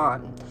brother,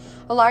 John.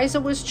 Eliza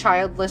was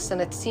childless,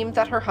 and it seemed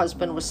that her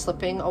husband was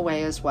slipping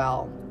away as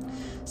well.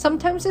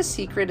 Sometimes a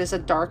secret is a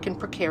dark and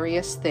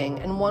precarious thing,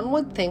 and one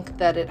would think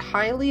that it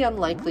highly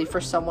unlikely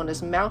for someone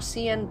as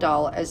mousy and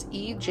dull as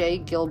E.J.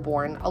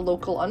 Gilbourne, a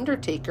local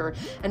undertaker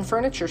and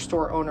furniture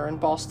store owner in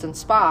Ballston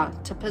Spa,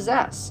 to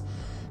possess.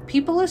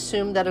 People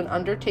assume that an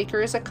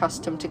undertaker is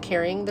accustomed to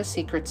carrying the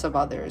secrets of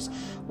others,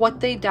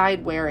 what they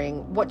died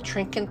wearing, what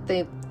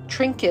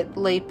trinket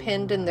lay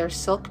pinned in their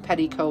silk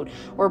petticoat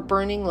or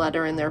burning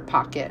letter in their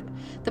pocket.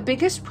 The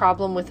biggest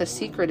problem with a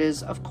secret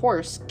is, of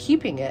course,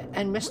 keeping it,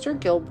 and Mr.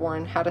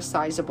 Gilbourne had a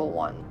sizable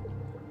one.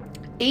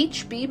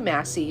 H.B.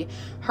 Massey,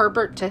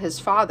 Herbert to his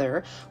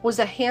father, was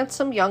a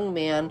handsome young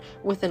man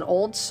with an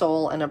old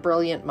soul and a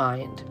brilliant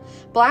mind.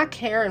 Black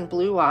hair and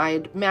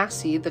blue-eyed,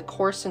 Massey, the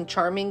coarse and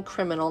charming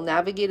criminal,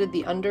 navigated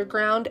the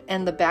underground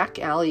and the back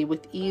alley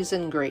with ease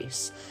and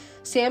grace.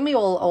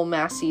 Samuel O.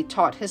 Massey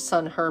taught his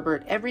son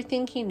Herbert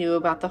everything he knew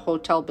about the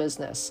hotel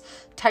business: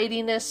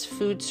 tidiness,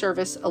 food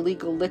service,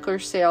 illegal liquor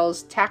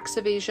sales, tax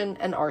evasion,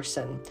 and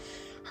arson.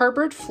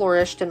 Herbert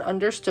flourished and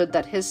understood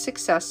that his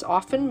success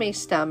often may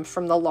stem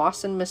from the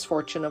loss and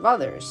misfortune of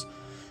others.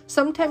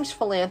 Sometimes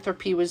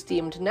philanthropy was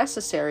deemed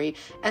necessary,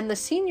 and the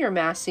senior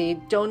Massey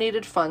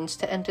donated funds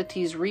to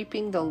entities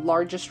reaping the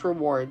largest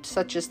reward,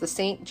 such as the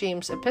St.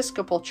 James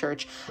Episcopal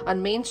Church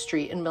on Main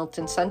Street in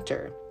Milton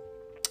Center.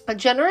 A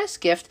generous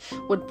gift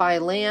would buy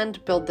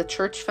land, build the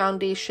church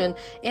foundation,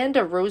 and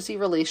a rosy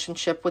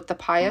relationship with the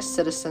pious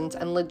citizens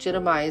and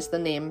legitimize the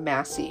name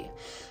Massey.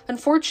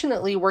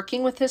 Unfortunately,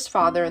 working with his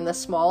father in the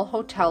small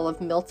hotel of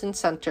Milton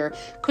Center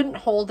couldn't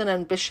hold an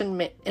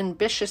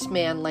ambitious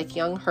man like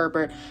young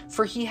Herbert,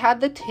 for he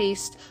had a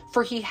taste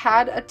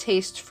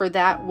for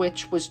that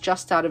which was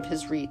just out of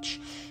his reach.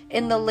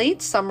 In the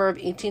late summer of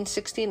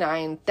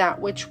 1869, that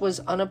which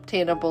was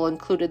unobtainable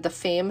included the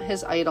fame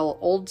his idol,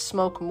 Old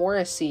Smoke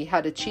Morrissey,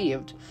 had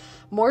achieved.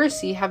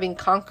 Morrissey, having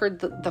conquered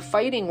the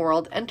fighting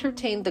world,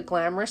 entertained the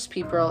glamorous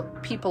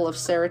people of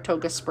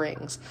Saratoga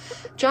Springs.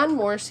 John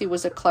Morrissey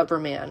was a clever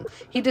man.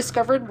 He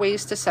discovered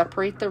ways to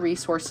separate the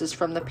resources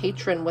from the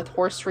patron with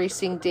horse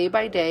racing day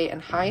by day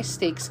and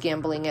high-stakes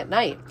gambling at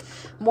night.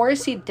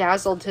 Morrissey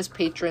dazzled his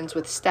patrons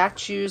with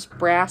statues,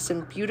 brass,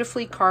 and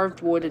beautifully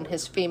carved wood in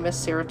his famous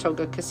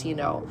Saratoga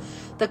casino.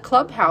 The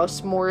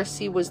clubhouse,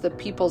 Morrissey was the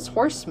people's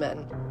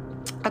horseman,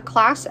 a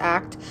class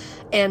act,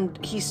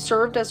 and he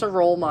served as a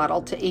role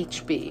model to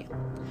H.B.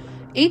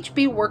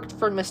 H.B. worked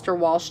for Mr.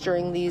 Walsh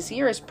during these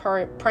years,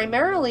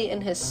 primarily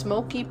in his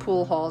smoky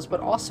pool halls, but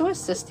also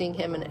assisting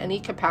him in any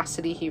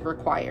capacity he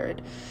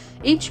required.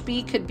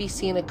 H.B. could be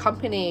seen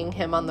accompanying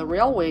him on the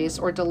railways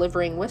or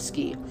delivering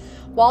whiskey.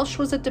 Walsh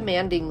was a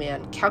demanding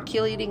man,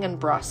 calculating and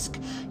brusque.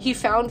 He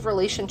found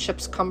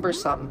relationships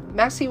cumbersome.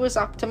 Massey was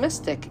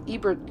optimistic,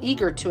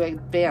 eager to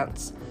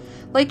advance.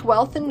 Like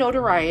wealth and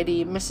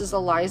notoriety, Mrs.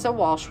 Eliza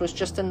Walsh was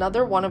just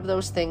another one of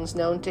those things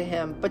known to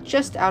him, but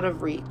just out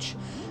of reach.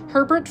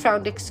 Herbert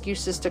found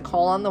excuses to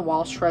call on the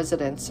Walsh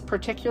residence,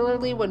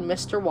 particularly when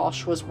Mr.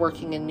 Walsh was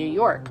working in New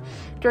York.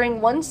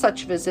 During one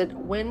such visit,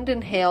 wind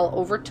and hail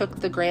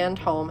overtook the grand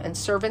home, and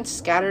servants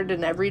scattered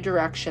in every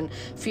direction,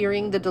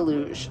 fearing the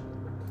deluge.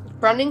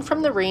 Running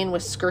from the rain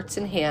with skirts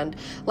in hand,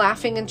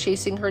 laughing and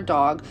chasing her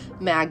dog,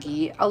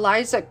 Maggie,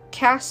 Eliza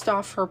cast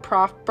off her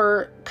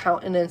proper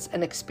countenance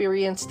and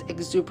experienced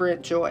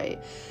exuberant joy.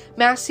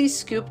 Massey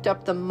scooped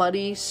up the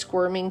muddy,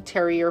 squirming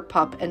terrier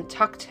pup and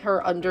tucked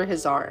her under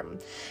his arm.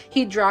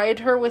 He dried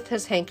her with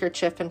his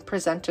handkerchief and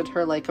presented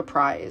her like a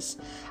prize.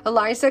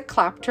 Eliza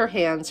clapped her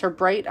hands, her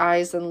bright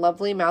eyes and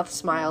lovely mouth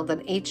smiled,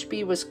 and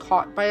HB was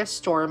caught by a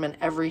storm in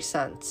every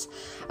sense.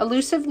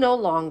 Elusive no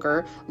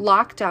longer,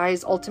 locked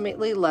eyes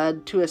ultimately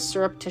led to a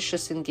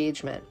surreptitious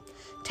engagement.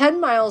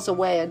 10 miles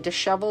away, a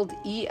disheveled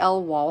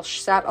E.L. Walsh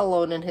sat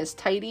alone in his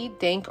tidy,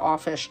 dank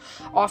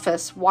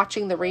office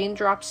watching the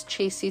raindrops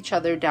chase each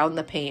other down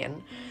the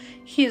pane.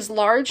 His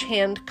large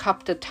hand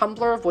cupped a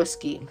tumbler of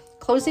whiskey.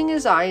 Closing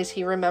his eyes,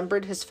 he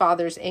remembered his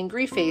father's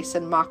angry face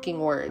and mocking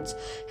words,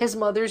 his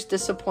mother's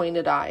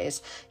disappointed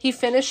eyes. He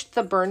finished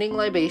the burning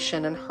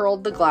libation and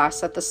hurled the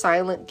glass at the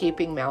silent,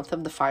 gaping mouth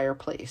of the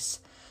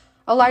fireplace.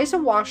 Eliza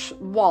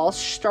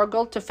Walsh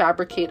struggled to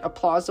fabricate a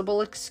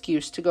plausible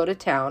excuse to go to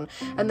town,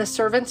 and the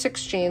servants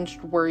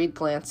exchanged worried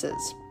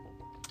glances.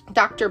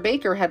 Dr.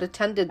 Baker had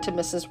attended to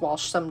Mrs.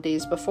 Walsh some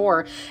days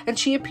before, and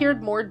she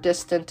appeared more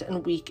distant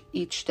and weak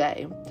each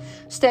day.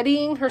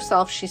 Steadying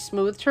herself, she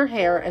smoothed her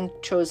hair and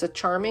chose a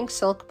charming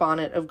silk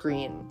bonnet of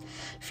green.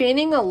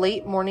 Feigning a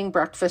late morning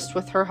breakfast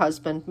with her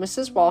husband,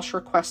 Mrs. Walsh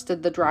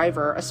requested the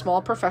driver, a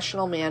small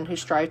professional man who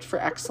strived for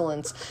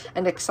excellence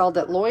and excelled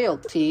at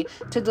loyalty,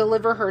 to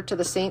deliver her to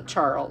the St.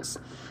 Charles.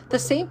 The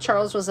St.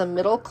 Charles was a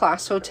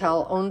middle-class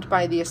hotel owned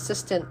by the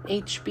assistant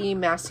H.B.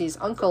 Massey's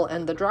uncle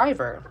and the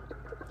driver.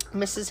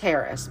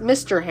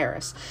 Mr.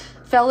 Harris,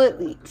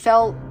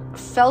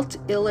 felt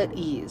ill at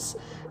ease.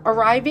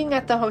 Arriving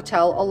at the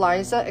hotel,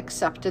 Eliza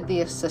accepted the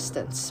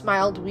assistance,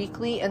 smiled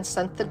weakly, and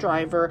sent the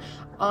driver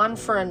on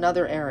for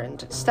another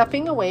errand.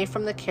 Stepping away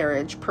from the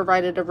carriage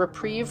provided a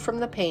reprieve from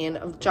the pain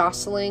of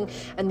jostling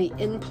and the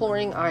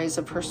imploring eyes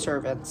of her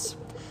servants.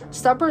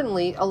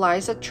 Stubbornly,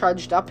 Eliza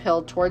trudged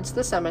uphill towards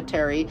the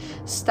cemetery,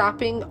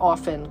 stopping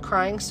often,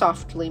 crying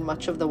softly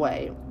much of the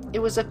way. It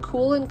was a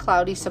cool and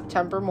cloudy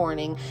September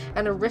morning,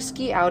 and a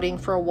risky outing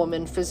for a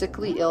woman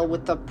physically ill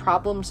with the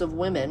problems of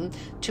women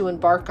to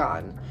embark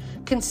on.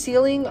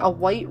 Concealing a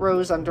white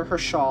rose under her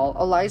shawl,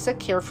 Eliza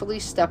carefully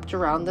stepped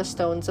around the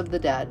stones of the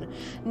dead.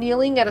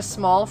 Kneeling at a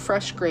small,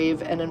 fresh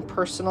grave and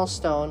impersonal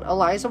stone,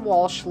 Eliza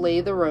Walsh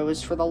laid the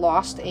rose for the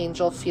lost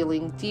angel,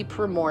 feeling deep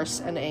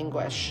remorse and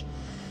anguish.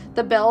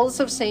 The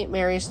bells of St.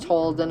 Mary's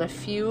tolled, and a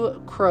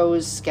few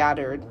crows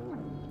scattered.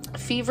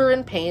 Fever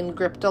and pain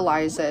gripped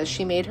Eliza as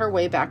she made her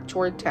way back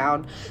toward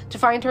town to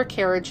find her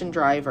carriage and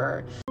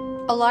driver.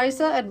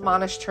 Eliza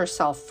admonished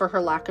herself for her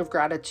lack of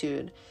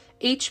gratitude.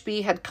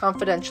 H.B. had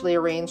confidentially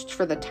arranged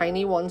for the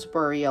tiny one's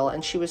burial,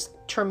 and she was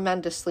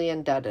tremendously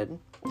indebted.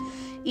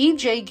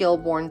 E.J.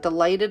 Gilborn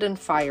delighted in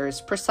fires,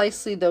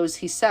 precisely those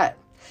he set.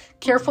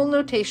 Careful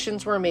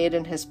notations were made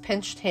in his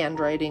pinched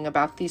handwriting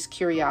about these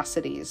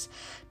curiosities.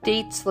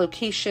 Dates,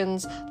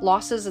 locations,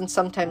 losses, and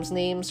sometimes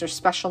names or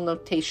special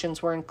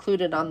notations were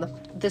included on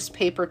this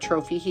paper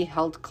trophy he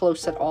held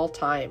close at all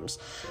times.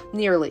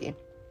 Nearly.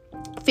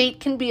 Fate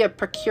can be a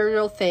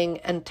peculiar thing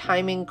and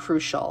timing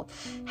crucial.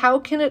 How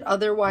can it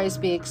otherwise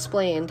be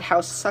explained how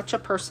such a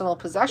personal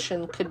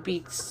possession could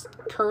be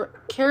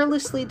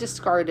carelessly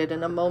discarded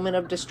in a moment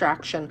of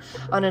distraction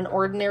on an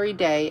ordinary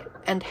day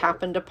and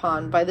happened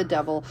upon by the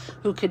devil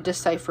who could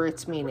decipher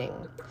its meaning?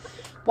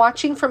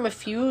 Watching from a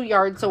few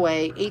yards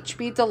away,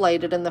 H.B.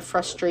 delighted in the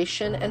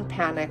frustration and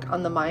panic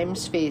on the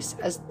mime's face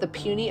as the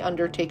puny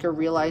undertaker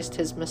realized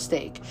his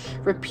mistake,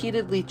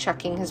 repeatedly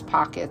checking his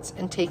pockets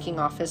and taking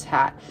off his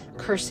hat,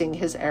 cursing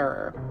his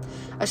error.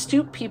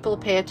 Astute people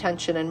pay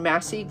attention, and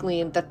Massey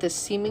gleaned that this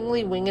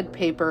seemingly winged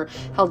paper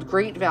held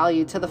great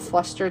value to the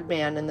flustered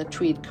man in the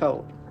tweed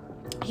coat.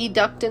 He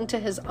ducked into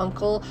his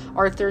Uncle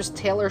Arthur's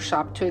tailor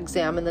shop to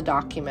examine the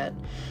document.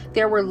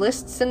 There were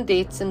lists and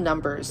dates and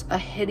numbers, a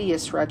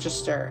hideous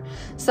register.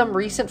 Some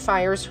recent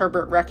fires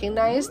Herbert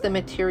recognized, the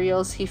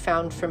materials he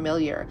found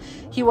familiar.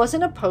 He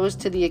wasn't opposed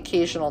to the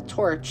occasional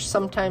torch.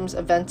 Sometimes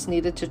events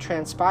needed to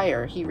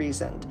transpire, he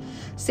reasoned.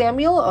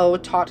 Samuel O.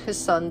 taught his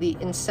son the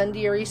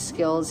incendiary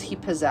skills he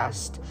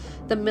possessed.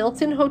 The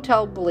Milton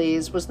Hotel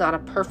blaze was not a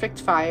perfect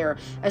fire,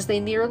 as they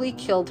nearly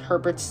killed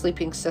Herbert's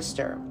sleeping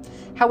sister.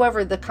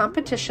 However, the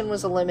competition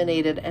was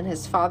eliminated, and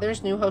his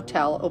father's new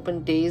hotel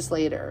opened days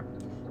later.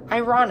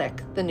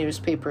 Ironic, the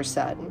newspaper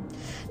said.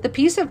 The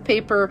piece of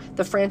paper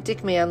the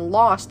frantic man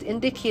lost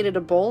indicated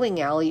a bowling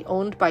alley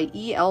owned by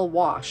E.L.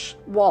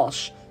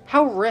 Walsh.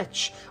 How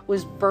rich!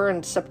 Was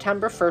burned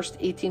September 1st,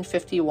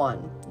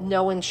 1851.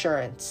 No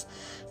insurance.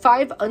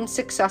 5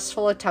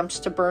 unsuccessful attempts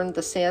to burn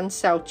the San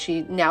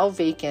Souci, now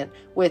vacant,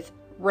 with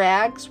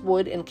rags,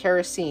 wood, and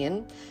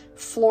kerosene.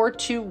 Floor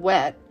too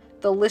wet.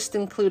 The list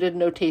included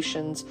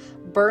notations: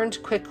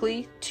 burned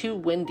quickly, too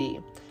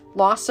windy.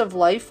 Loss of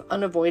life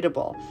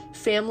unavoidable.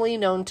 Family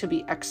known to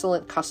be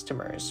excellent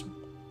customers.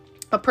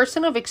 A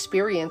person of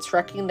experience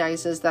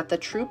recognizes that the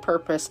true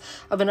purpose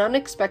of an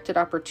unexpected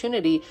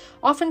opportunity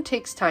often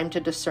takes time to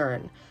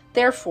discern.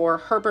 Therefore,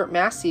 Herbert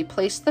Massey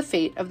placed the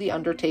fate of the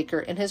undertaker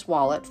in his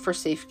wallet for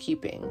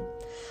safekeeping.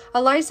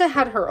 Eliza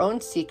had her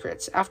own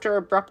secrets. After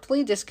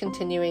abruptly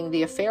discontinuing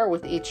the affair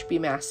with H.B.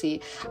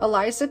 Massey,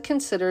 Eliza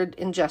considered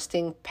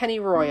ingesting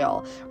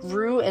pennyroyal,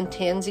 rue, and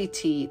tansy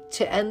tea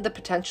to end the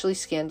potentially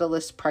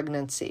scandalous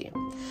pregnancy.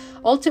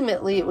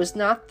 Ultimately, it was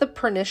not the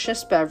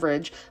pernicious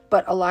beverage,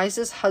 but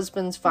Eliza's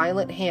husband's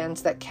violent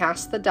hands that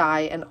cast the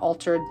die and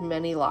altered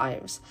many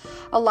lives.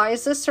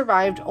 Eliza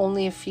survived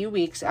only a few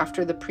weeks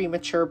after the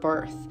premature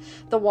birth.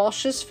 The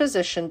Walsh's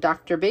physician,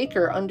 Dr.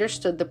 Baker,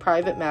 understood the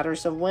private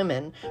matters of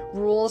women.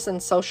 Rules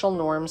and social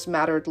norms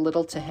mattered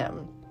little to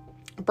him.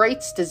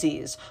 Bright's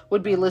disease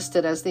would be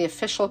listed as the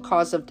official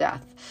cause of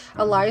death.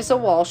 Eliza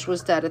Walsh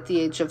was dead at the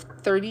age of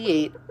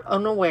 38,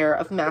 unaware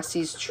of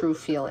Massey's true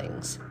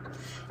feelings.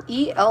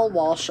 E. L.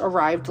 Walsh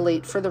arrived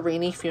late for the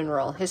rainy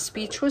funeral. His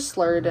speech was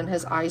slurred and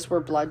his eyes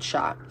were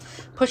bloodshot.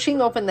 Pushing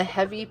open the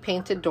heavy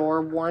painted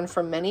door worn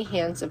from many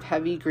hands of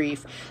heavy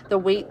grief, the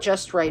weight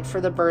just right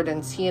for the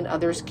burdens he and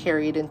others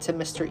carried into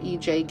Mr. E.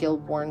 J.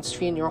 Gilbourne's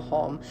funeral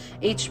home,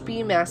 H.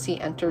 B. Massey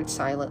entered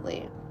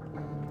silently.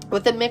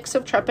 With a mix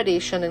of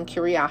trepidation and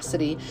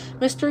curiosity,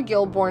 Mr.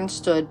 Gilbourne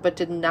stood but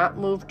did not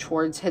move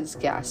towards his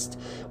guest.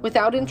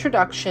 Without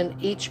introduction,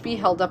 H.B.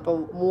 held up a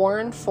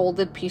worn,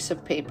 folded piece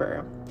of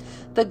paper.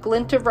 The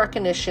glint of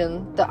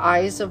recognition, the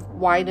eyes of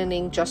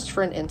widening just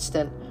for an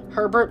instant,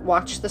 Herbert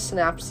watched the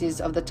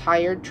synapses of the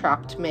tired,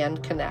 trapped man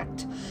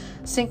connect.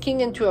 Sinking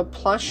into a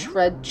plush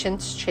red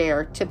chintz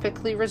chair,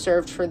 typically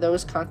reserved for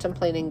those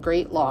contemplating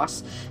great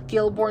loss,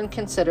 Gilbourne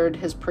considered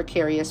his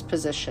precarious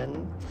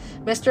position.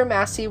 Mr.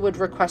 Massey would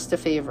request a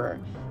favor.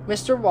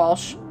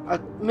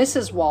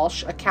 Mrs.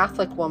 Walsh, a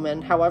Catholic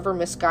woman, however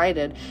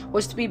misguided,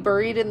 was to be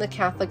buried in the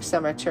Catholic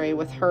cemetery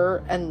with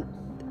her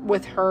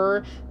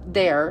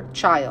their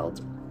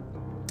child.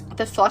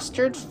 The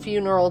flustered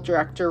funeral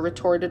director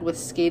retorted with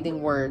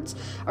scathing words,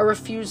 a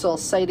refusal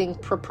citing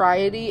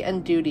propriety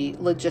and duty,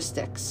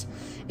 logistics.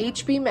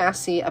 H.B.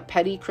 Massey, a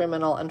petty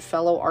criminal and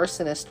fellow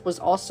arsonist, was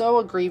also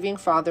a grieving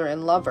father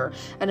and lover,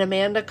 and a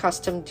man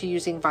accustomed to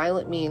using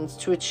violent means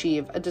to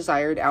achieve a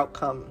desired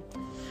outcome.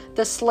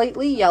 The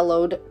slightly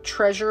yellowed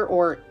treasure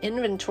or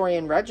inventory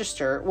and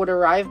register would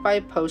arrive by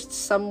post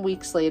some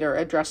weeks later,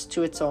 addressed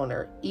to its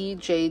owner,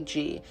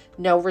 E.J.G.,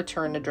 no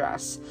return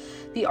address.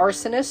 The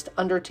arsonist,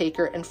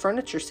 undertaker, and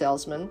furniture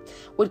salesman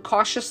would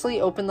cautiously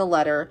open the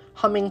letter,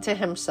 humming to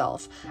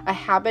himself, a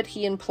habit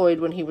he employed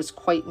when he was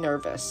quite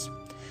nervous.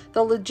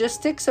 The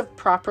logistics of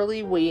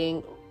properly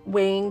weighting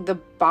the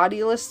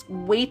bodiless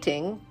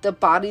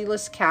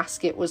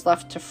casket was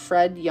left to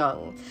Fred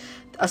Young,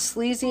 a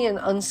sleazy and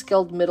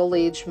unskilled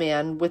middle-aged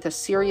man with a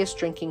serious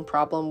drinking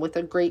problem with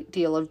a great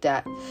deal of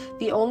debt.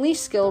 The only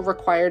skill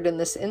required in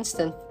this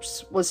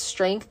instance was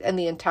strength, and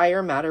the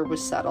entire matter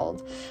was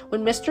settled.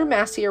 When Mr.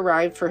 Massey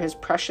arrived for his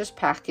precious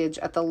package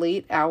at the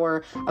late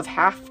hour of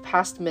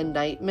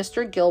midnight,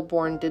 Mr.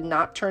 Gilbourne did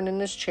not turn in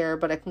his chair,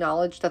 but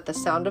acknowledged at the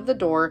sound of the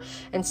door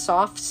and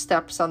soft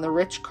steps on the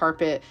rich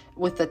carpet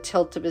with a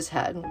tilt of his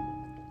head.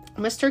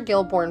 Mr.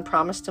 Gilbourne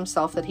promised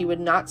himself that he would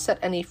not set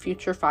any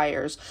future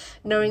fires,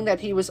 knowing that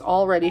he was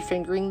already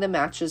fingering the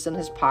matches in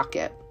his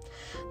pocket.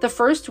 The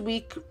first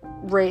weak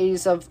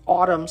rays of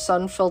autumn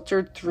sun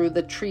filtered through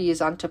the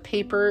trees onto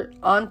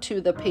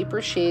the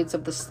paper shades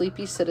of the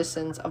sleepy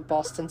citizens of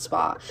Boston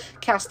Spa,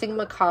 casting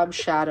macabre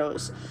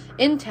shadows.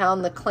 In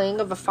town, the clang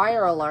of a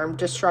fire alarm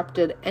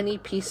disrupted any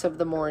peace of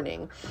the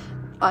morning.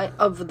 A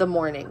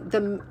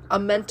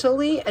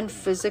mentally and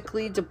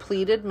physically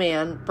depleted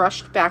man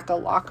brushed back a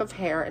lock of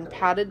hair and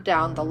patted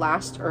down the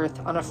last earth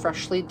on a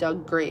freshly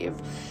dug grave.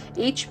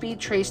 H.B.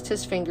 traced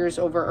his fingers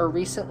over a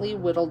recently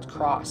whittled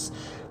cross.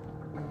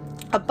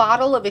 A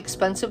bottle of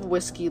expensive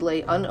whiskey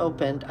lay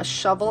unopened. A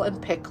shovel and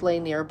pick lay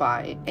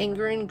nearby.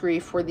 Anger and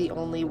grief were the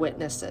only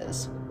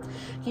witnesses.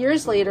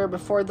 Years later,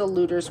 before the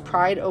looters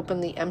pried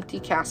open the empty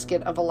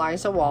casket of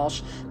Eliza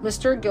Walsh,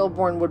 Mr.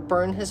 Gilbourne would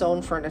burn his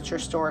own furniture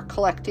store,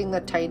 collecting the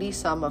tidy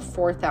sum of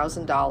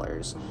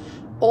 $4,000.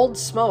 Old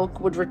Smoke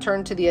would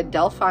return to the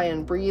Adelphi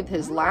and breathe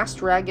his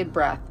last ragged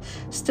breath.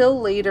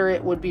 Still later,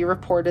 it would be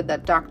reported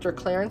that Dr.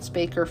 Clarence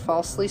Baker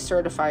falsely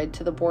certified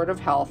to the Board of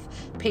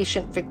Health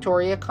patient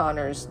Victoria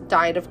Connors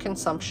died of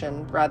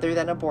consumption rather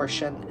than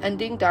abortion,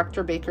 ending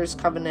Dr. Baker's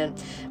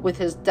covenant with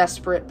his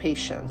desperate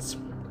patients.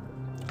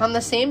 On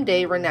the same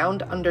day,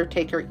 renowned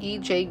undertaker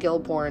E.J.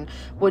 Gilbourne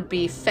would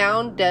be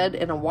found dead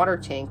in a water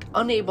tank,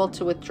 unable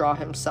to withdraw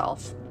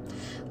himself.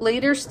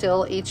 Later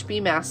still, H.B.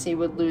 Massey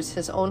would lose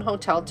his own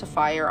hotel to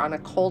fire on a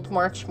cold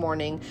March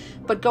morning,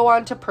 but go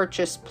on to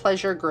purchase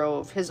Pleasure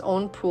Grove, his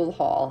own pool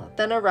hall,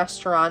 then a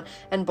restaurant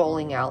and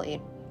bowling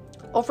alley.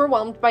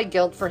 Overwhelmed by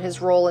guilt for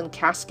his role in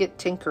casket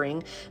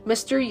tinkering,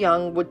 Mr.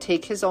 Young would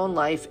take his own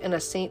life in a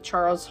St.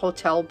 Charles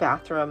Hotel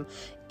bathroom.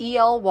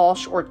 E.L.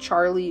 Walsh or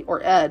Charlie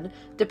or Ed,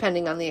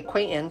 depending on the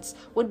acquaintance,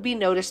 would be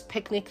noticed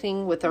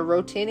picnicking with a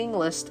rotating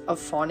list of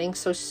fawning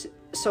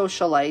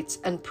socialites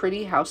and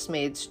pretty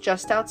housemaids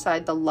just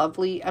outside the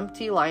lovely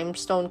empty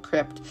limestone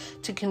crypt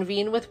to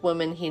convene with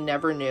women he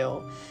never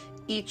knew,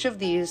 each of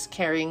these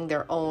carrying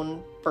their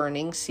own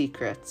burning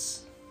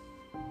secrets.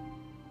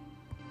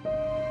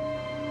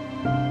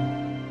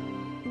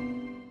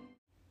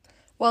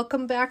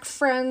 Welcome back,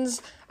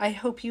 friends. I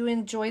hope you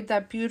enjoyed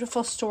that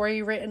beautiful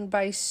story written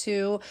by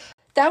Sue.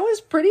 That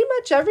was pretty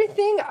much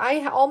everything.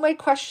 All my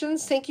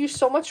questions. Thank you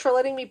so much for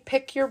letting me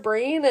pick your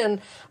brain.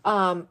 And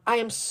I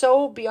am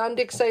so beyond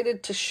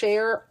excited to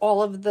share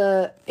all of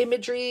the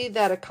imagery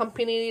that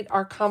accompanied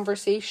our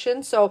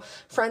conversation. So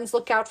friends,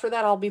 look out for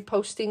that. I'll be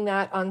posting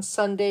that on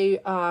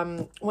Sunday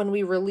when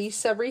we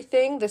release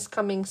everything this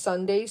coming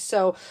Sunday.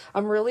 So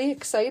I'm really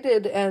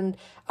excited. And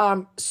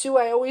Sue,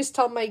 I always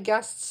tell my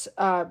guests,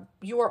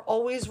 you are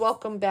always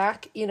welcome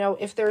back. You know,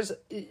 if there's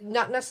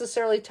not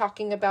necessarily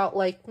talking about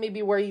like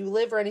maybe where you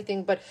live or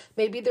anything, but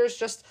maybe there's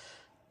just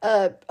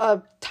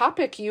a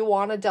topic you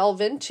want to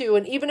delve into.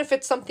 And even if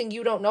it's something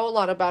you don't know a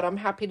lot about, I'm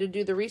happy to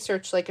do the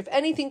research. Like if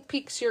anything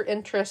piques your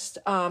interest,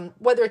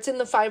 whether it's in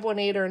the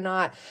 518 or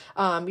not,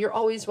 you're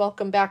always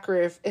welcome back, or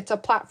if it's a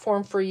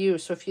platform for you.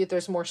 So if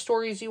there's more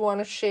stories you want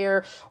to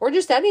share or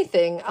just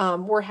anything,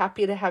 we're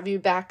happy to have you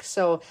back.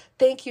 So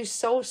thank you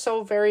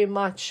so very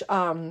much.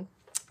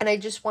 And I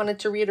just wanted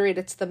to reiterate,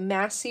 it's the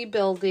Massey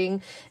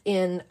building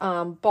in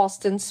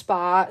Ballston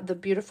Spa, the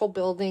beautiful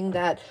building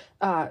that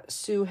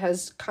Sue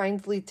has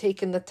kindly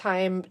taken the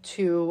time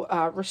to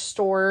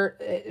restore.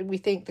 We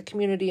thank the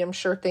community, I'm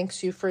sure,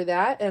 thanks you for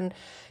that. And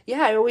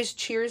yeah, I always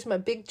my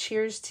big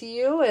cheers to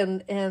you,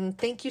 and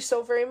thank you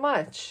so very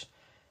much.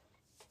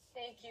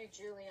 Thank you,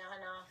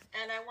 Juliana.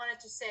 And I wanted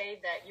to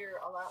say that you're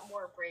a lot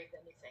more brave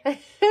than you think.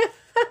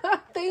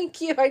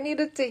 Thank you. I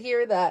needed to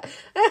hear that.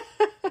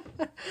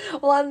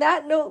 Well, on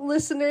that note,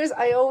 listeners,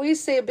 I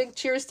always say a big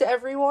cheers to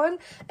everyone,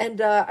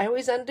 and I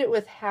always end it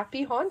with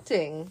happy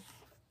haunting.